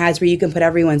one that has where you can put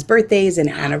everyone's birthdays and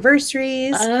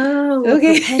anniversaries. Oh,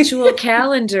 a perpetual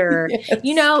calendar.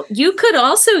 You could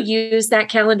also use that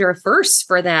calendar first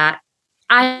for that.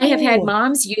 I have had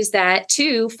moms use that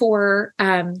too for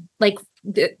like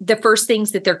the first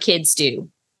things that their kids do.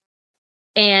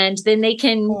 And then they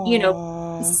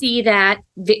can, see that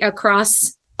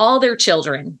across all their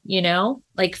children,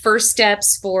 like first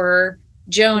steps for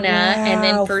Jonah, and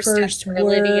then first steps for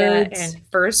Olivia, and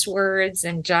first words,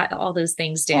 and jot all those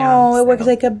things down. Oh, it works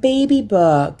like a baby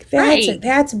book.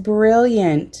 That's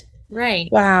brilliant. Right.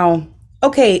 Wow.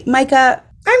 Okay, Micah,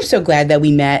 I'm so glad that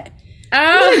we met. Oh,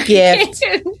 what a gift.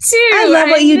 Too. I love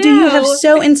what you do. You have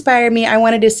so inspired me. I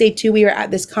wanted to say too, we were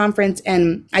at this conference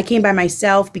and I came by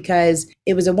myself because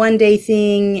it was a one-day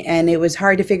thing and it was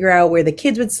hard to figure out where the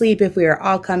kids would sleep if we were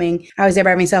all coming. I was there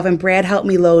by myself and Brad helped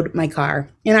me load my car.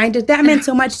 And that meant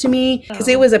so much to me because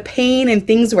it was a pain and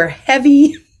things were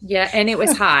heavy. Yeah, and it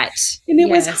was hot. And it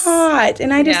was hot.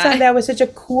 And I just thought that was such a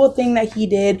cool thing that he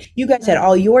did. You guys had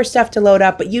all your stuff to load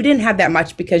up, but you didn't have that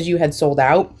much because you had sold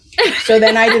out. So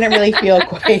then I didn't really feel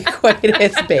quite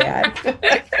as bad.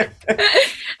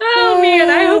 Oh,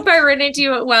 man. I hope I run into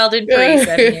you at Wild and Free.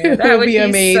 That would be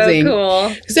amazing. So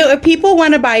cool. So if people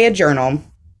want to buy a journal,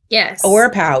 or a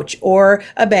pouch, or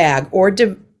a bag, or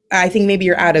I think maybe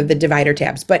you're out of the divider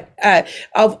tabs, but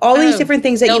of all these different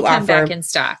things that you offer, back in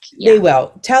stock. They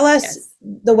will. Tell us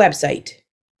the website.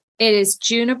 It is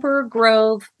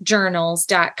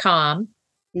junipergrovejournals.com.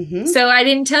 Mm-hmm. So I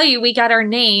didn't tell you we got our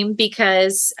name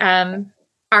because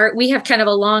we have kind of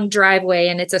a long driveway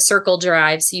and it's a circle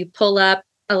drive. So you pull up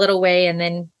a little way and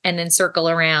then circle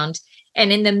around.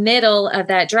 And in the middle of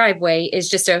that driveway is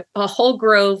just a whole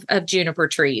grove of juniper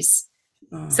trees.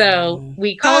 So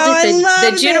we called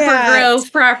it the Juniper Grove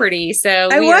property. So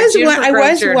I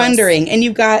was wondering, and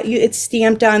it's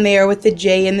stamped on there with the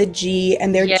J and the G,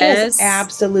 and they're just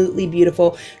absolutely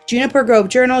beautiful. Juniper Grove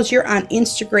Journals. You're on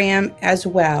Instagram as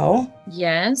well.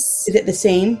 Yes. Is it the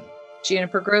same?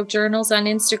 Juniper Grove Journals on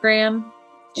Instagram.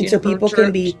 And so people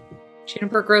can be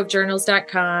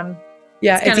JuniperGroveJournals.com.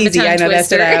 Yeah, it's easy. I know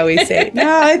that's what I always say.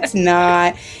 No, it's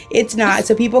not. It's not.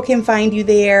 So people can find you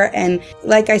there. And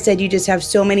like I said, you just have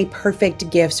so many perfect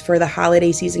gifts for the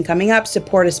holiday season coming up.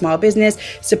 Support a small business,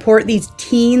 support these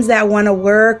teens that want to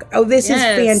work. Oh, this is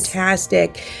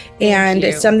fantastic. And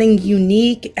it's something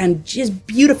unique and just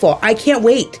beautiful. I can't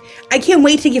wait. I can't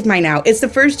wait to give mine out. It's the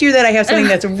first year that I have something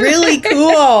that's really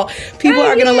cool. People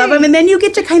are going to love them. And then you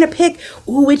get to kind of pick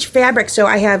which fabric. So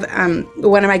I have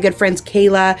one of my good friends,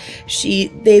 Kayla,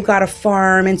 they've got a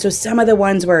farm. And so some of the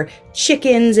ones were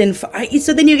chickens. And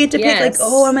so then you get to pick like,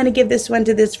 oh, I'm going to give this one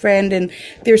to this friend. And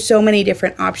there's so many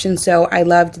different options. So I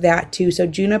loved that too. So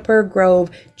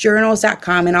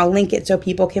JuniperGroveJournals.com, and I'll link it so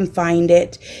people can find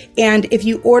it. And if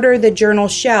you order the journal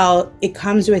shell, it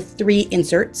comes with 3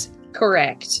 inserts.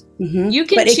 Correct. Mm-hmm. You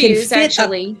can choose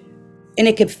actually. And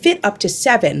it could fit up to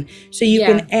 7. So you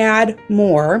can add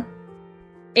more.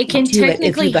 It can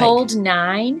technically hold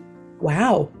 9.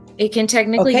 Wow. It can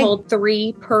technically hold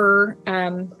 3 per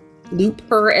loop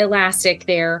per elastic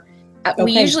there.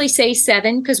 We usually say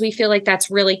 7 because we feel like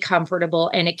that's really comfortable,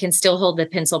 and it can still hold the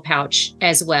pencil pouch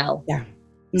as well. Yeah.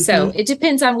 Mm-hmm. So it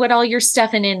depends on what all you're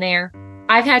stuffing in there.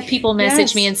 I've had people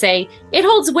message me and say, it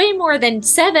holds way more than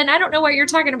 7. I don't know what you're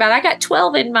talking about. I got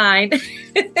 12 in mine.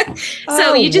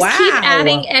 So you just keep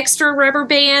adding extra rubber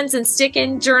bands and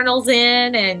sticking journals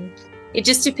in, and it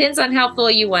just depends on how full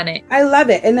you want it. I love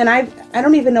it. And then I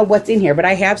don't even know what's in here, but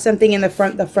I have something in the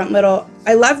front little,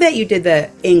 I love that you did the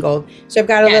angled. So I've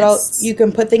got a little, you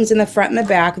can put things in the front and the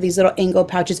back, these little angled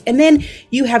pouches. And then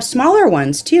you have smaller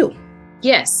ones too.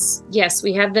 Yes,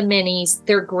 we have the minis.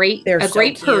 They're great. They're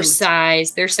great purse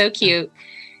size. They're so cute.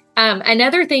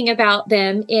 Another thing about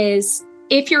them is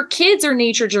if your kids are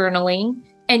nature journaling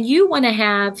and you want to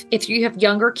have, if you have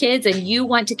younger kids and you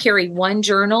want to carry one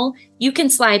journal, you can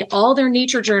slide all their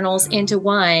nature journals into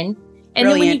one. And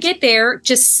then when you get there,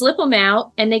 just slip them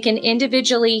out and they can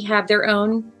individually have their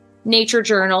own nature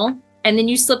journal. And then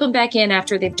you slip them back in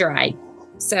after they've dried.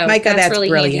 So Micah, that's really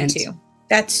brilliant. Handy too.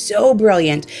 That's so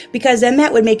brilliant, because then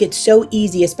that would make it so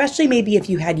easy, especially maybe if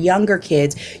you had younger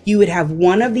kids. You would have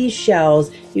one of these shells,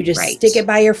 you just stick it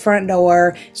by your front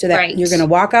door so that you're going to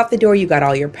walk out the door. You got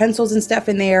all your pencils and stuff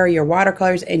in there, your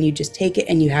watercolors, and you just take it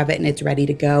and you have it and it's ready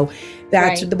to go.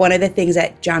 That's one of the things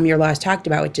that John Muir Laws talked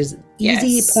about, which is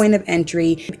easy point of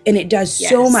entry. And it does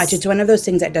so much. It's one of those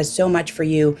things that does so much for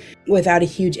you without a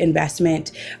huge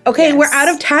investment. Okay, we're out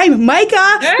of time.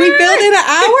 Micah, we filled in an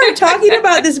hour talking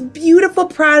about this beautiful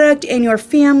product and your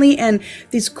family and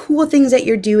these cool things that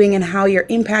you're doing and how you're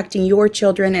impacting your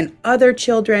children and other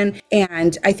children.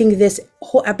 And I think this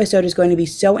whole episode is going to be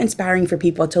so inspiring for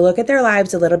people to look at their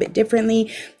lives a little bit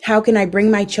differently. How can I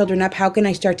bring my children up? How can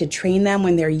I start to train them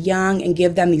when they're young and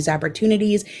give them these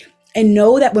opportunities? And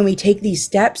know that when we take these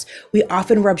steps, we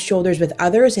often rub shoulders with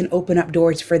others and open up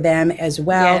doors for them as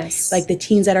well. Like the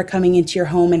teens that are coming into your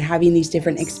home and having these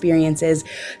different experiences.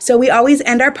 So we always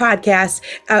end our podcast.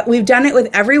 We've done it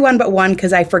with everyone but one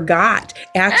because I forgot.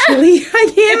 Actually, I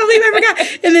can't believe I forgot.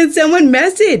 And then someone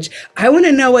messaged. I want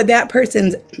to know what that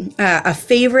person's a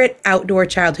favorite outdoor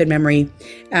childhood memory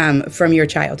from your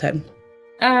childhood.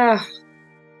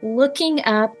 Looking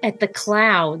up at the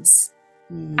clouds.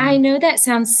 I know that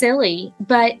sounds silly,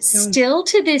 but still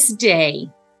to this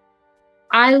day,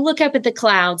 I look up at the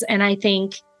clouds and I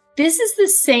think, this is the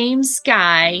same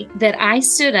sky that I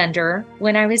stood under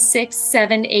when I was 6,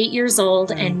 7, 8 years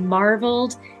old and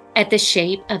marveled at the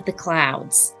shape of the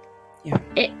clouds. Yeah.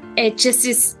 It just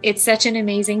is, it's such an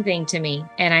amazing thing to me.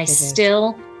 And I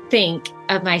still think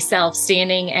of myself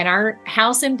standing in our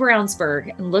house in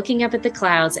Brownsburg and looking up at the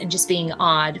clouds and just being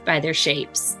awed by their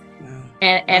shapes.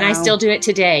 And I still do it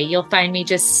today. You'll find me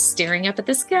just staring up at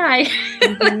the sky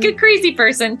like a crazy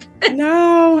person.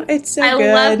 No, it's so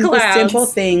good. I love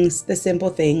clouds. The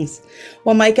simple things.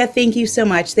 Well, Micah, thank you so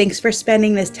much. Thanks for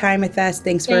spending this time with us.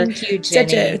 Thanks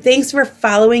for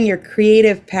following your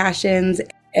creative passions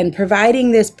and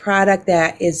providing this product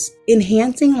that is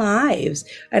enhancing lives.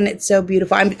 And it's so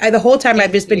beautiful. The whole time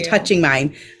I've just been touching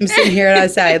mine. I'm sitting here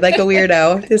outside like a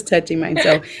weirdo, just touching mine.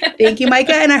 So thank you,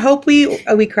 Micah. And I hope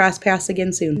we cross paths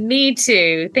again soon. Me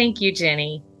too. Thank you,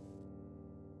 Jenny.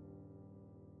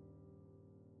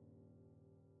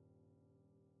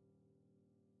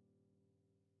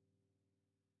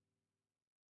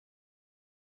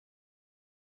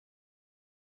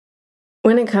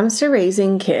 When it comes to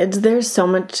raising kids, there's so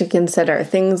much to consider.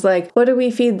 Things like, what do we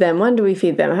feed them? When do we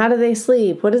feed them? How do they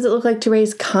sleep? What does it look like to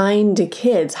raise kind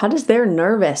kids? How does their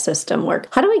nervous system work?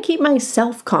 How do I keep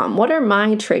myself calm? What are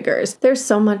my triggers? There's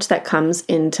so much that comes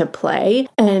into play,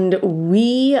 and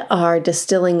we are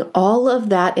distilling all of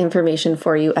that information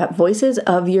for you at Voices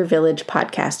of Your Village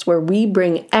podcast, where we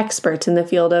bring experts in the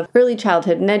field of early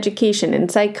childhood and education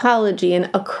and psychology and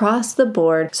across the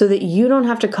board so that you don't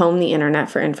have to comb the internet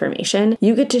for information.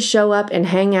 You get to show up and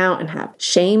hang out and have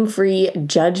shame-free,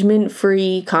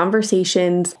 judgment-free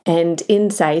conversations and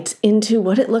insights into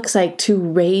what it looks like to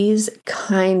raise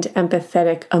kind,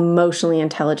 empathetic, emotionally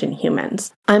intelligent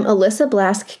humans. I'm Alyssa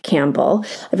Blask Campbell.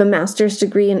 I have a master's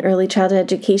degree in early childhood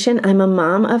education. I'm a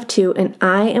mom of 2, and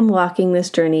I am walking this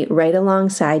journey right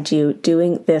alongside you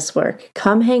doing this work.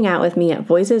 Come hang out with me at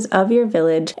Voices of Your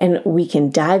Village, and we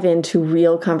can dive into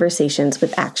real conversations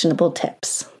with actionable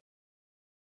tips.